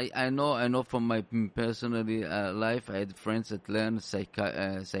 Because I know from my personal life, I had friends that learned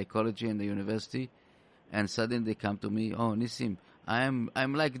psychology in the university, and suddenly they come to me, oh, Nissim, I'm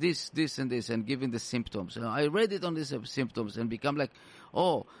like this, and this, and giving the symptoms. I read it on these symptoms and become like,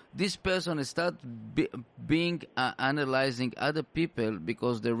 oh, this person has start being analyzing other people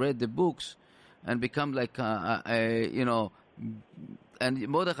because they read the books, and become like and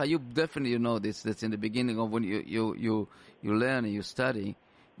Mordechai, you definitely know this. That's in the beginning of when you learn and you study,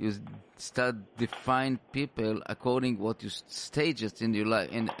 you start define people according what you stages in your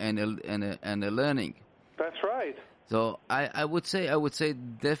life and learning. That's right. So I would say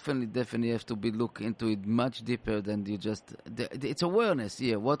definitely have to be look into it much deeper than you just. It's awareness.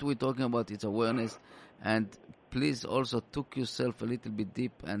 Yeah, what we're talking about is awareness, and please also took yourself a little bit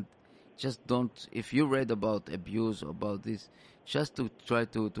deep and just don't. If you read about abuse or about this, just to try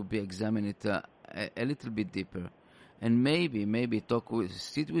to be examine it a little bit deeper, and maybe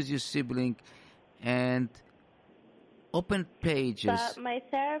sit with your sibling, and open pages. But my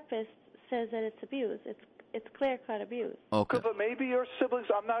therapist says that it's abuse. It's clear-cut abuse. Okay. But maybe your siblings,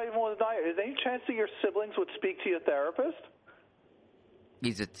 I'm not even going to deny it. Is there any chance that your siblings would speak to your therapist?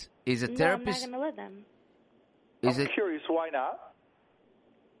 Is a No, therapist? I'm not going to let them. I'm curious, why not?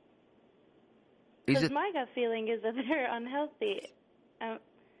 Because my gut feeling is that they're unhealthy.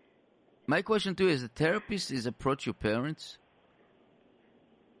 My question to you is: a therapist is approach your parents?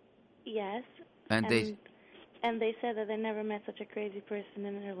 Yes. And they said that they never met such a crazy person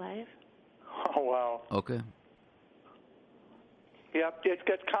in their life. Oh, wow. Okay. Yeah, it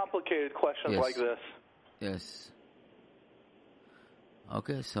gets complicated, questions like this. Yes.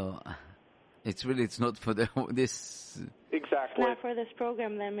 Okay, so it's not for this. Exactly. Not for this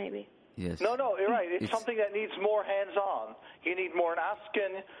program, then maybe. Yes. No, you're right. It's something that needs more hands-on. You need more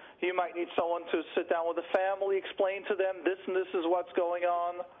asking. You might need someone to sit down with the family, explain to them this and this is what's going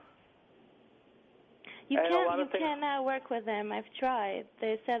on. You cannot work with them. I've tried.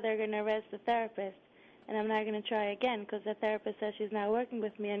 They said they're going to arrest the therapist, and I'm not going to try again because the therapist says she's not working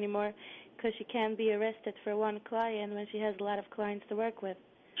with me anymore because she can't be arrested for one client when she has a lot of clients to work with.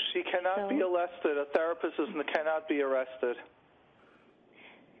 She cannot be arrested. A therapist cannot be arrested.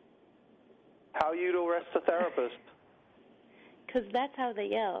 How are you to arrest a therapist? Because that's how they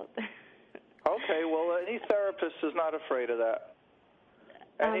yelled. Okay, well, any therapist is not afraid of that.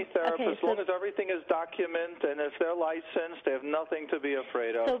 Any therapist, as long as everything is documented and if they're licensed, they have nothing to be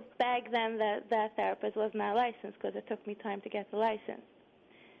afraid of. So back then, that therapist was not licensed because it took me time to get the license.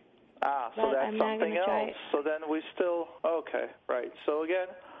 So that's something else. So then we still, okay, right. So again,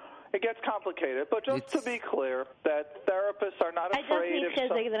 it gets complicated. But just to be clear, that therapists are not afraid of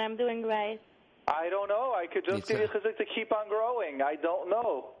chizik that I'm doing right. I don't know. I could just give you chizik to keep on growing. I don't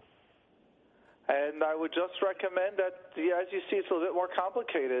know. And I would just recommend that, as you see, it's a little bit more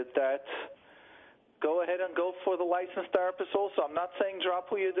complicated, that go ahead and go for the licensed therapist also. I'm not saying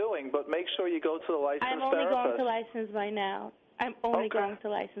drop what you're doing, but make sure you go to the licensed therapist. I'm only going to license by now. Going to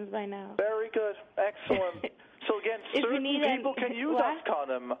license by now. Very good. Excellent. So, again, certain people can use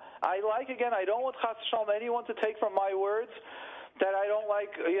Askanim. I don't want anyone to take from my words that I don't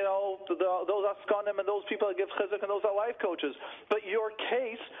like, those Askanim and those people that give chizik and those are life coaches. But your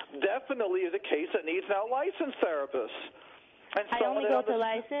case definitely is a case that needs now licensed therapists. And I only go to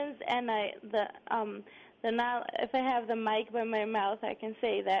license, and if I have the mic by my mouth, I can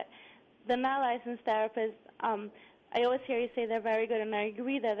say that the non-licensed therapists, I always hear you say they're very good, and I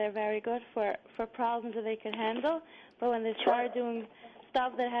agree that they're very good for problems that they can handle. But when they start doing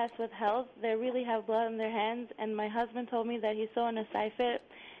stuff that has with health, they really have blood on their hands. And my husband told me that he saw in a sefer,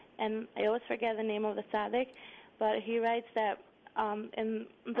 and I always forget the name of the tzaddik, but he writes that in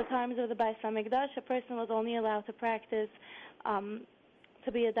the times of the Beis HaMikdash, a person was only allowed to practice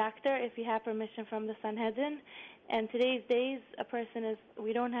to be a doctor if he had permission from the Sanhedrin. And today's days,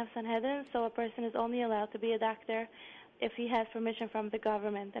 we don't have Sanhedrin, so a person is only allowed to be a doctor if he has permission from the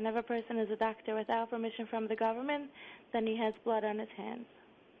government. And if a person is a doctor without permission from the government, then he has blood on his hands.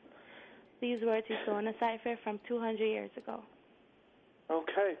 These words he saw in a cipher from 200 years ago.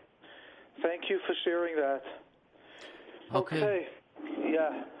 Okay. Thank you for sharing that. Okay.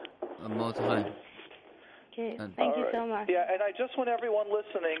 Yeah. Mordechai. Okay, And- thank you All so right. much. Yeah, and I just want everyone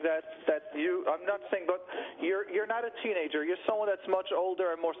listening that you, I'm not saying, but you're not a teenager. You're someone that's much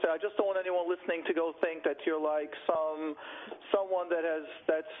older and more. I just don't want anyone listening to go think that you're like someone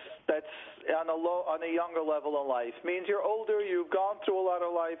that's on a younger level in life. Means you're older. You've gone through a lot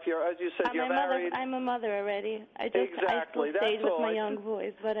of life. As you said, you're married. I'm a mother already. I Exactly. still stayed That's with my all. young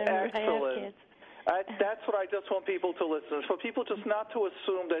boys, but I have Excellent. kids. That's what I just want people to listen. For people just not to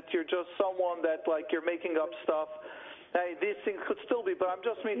assume that you're just someone that like you're making up stuff. Hey, these things could still be, but I'm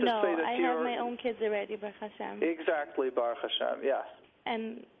just meaning to say that I you're. have my own kids already, Baruch Hashem. Exactly, Baruch Hashem. Yes.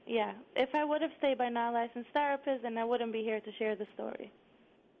 And yeah, if I would have stayed by non-licensed therapist, then I wouldn't be here to share the story.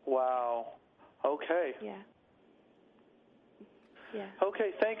 Wow. Okay. Yeah. Yeah.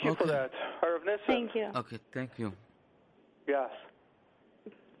 Okay. Thank you for Okay. that, Rav Nissen. Thank you. Okay, thank you. Yes.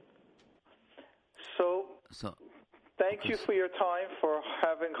 So, So, thank you for your time for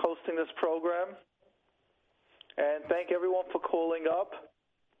hosting this program, and thank everyone for calling up.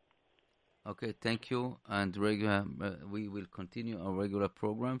 okay, thank you. And we will continue our regular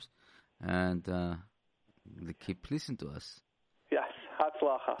programs, and keep listening to us. Yes.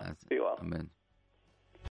 Hatzlacha. Be well. Amen.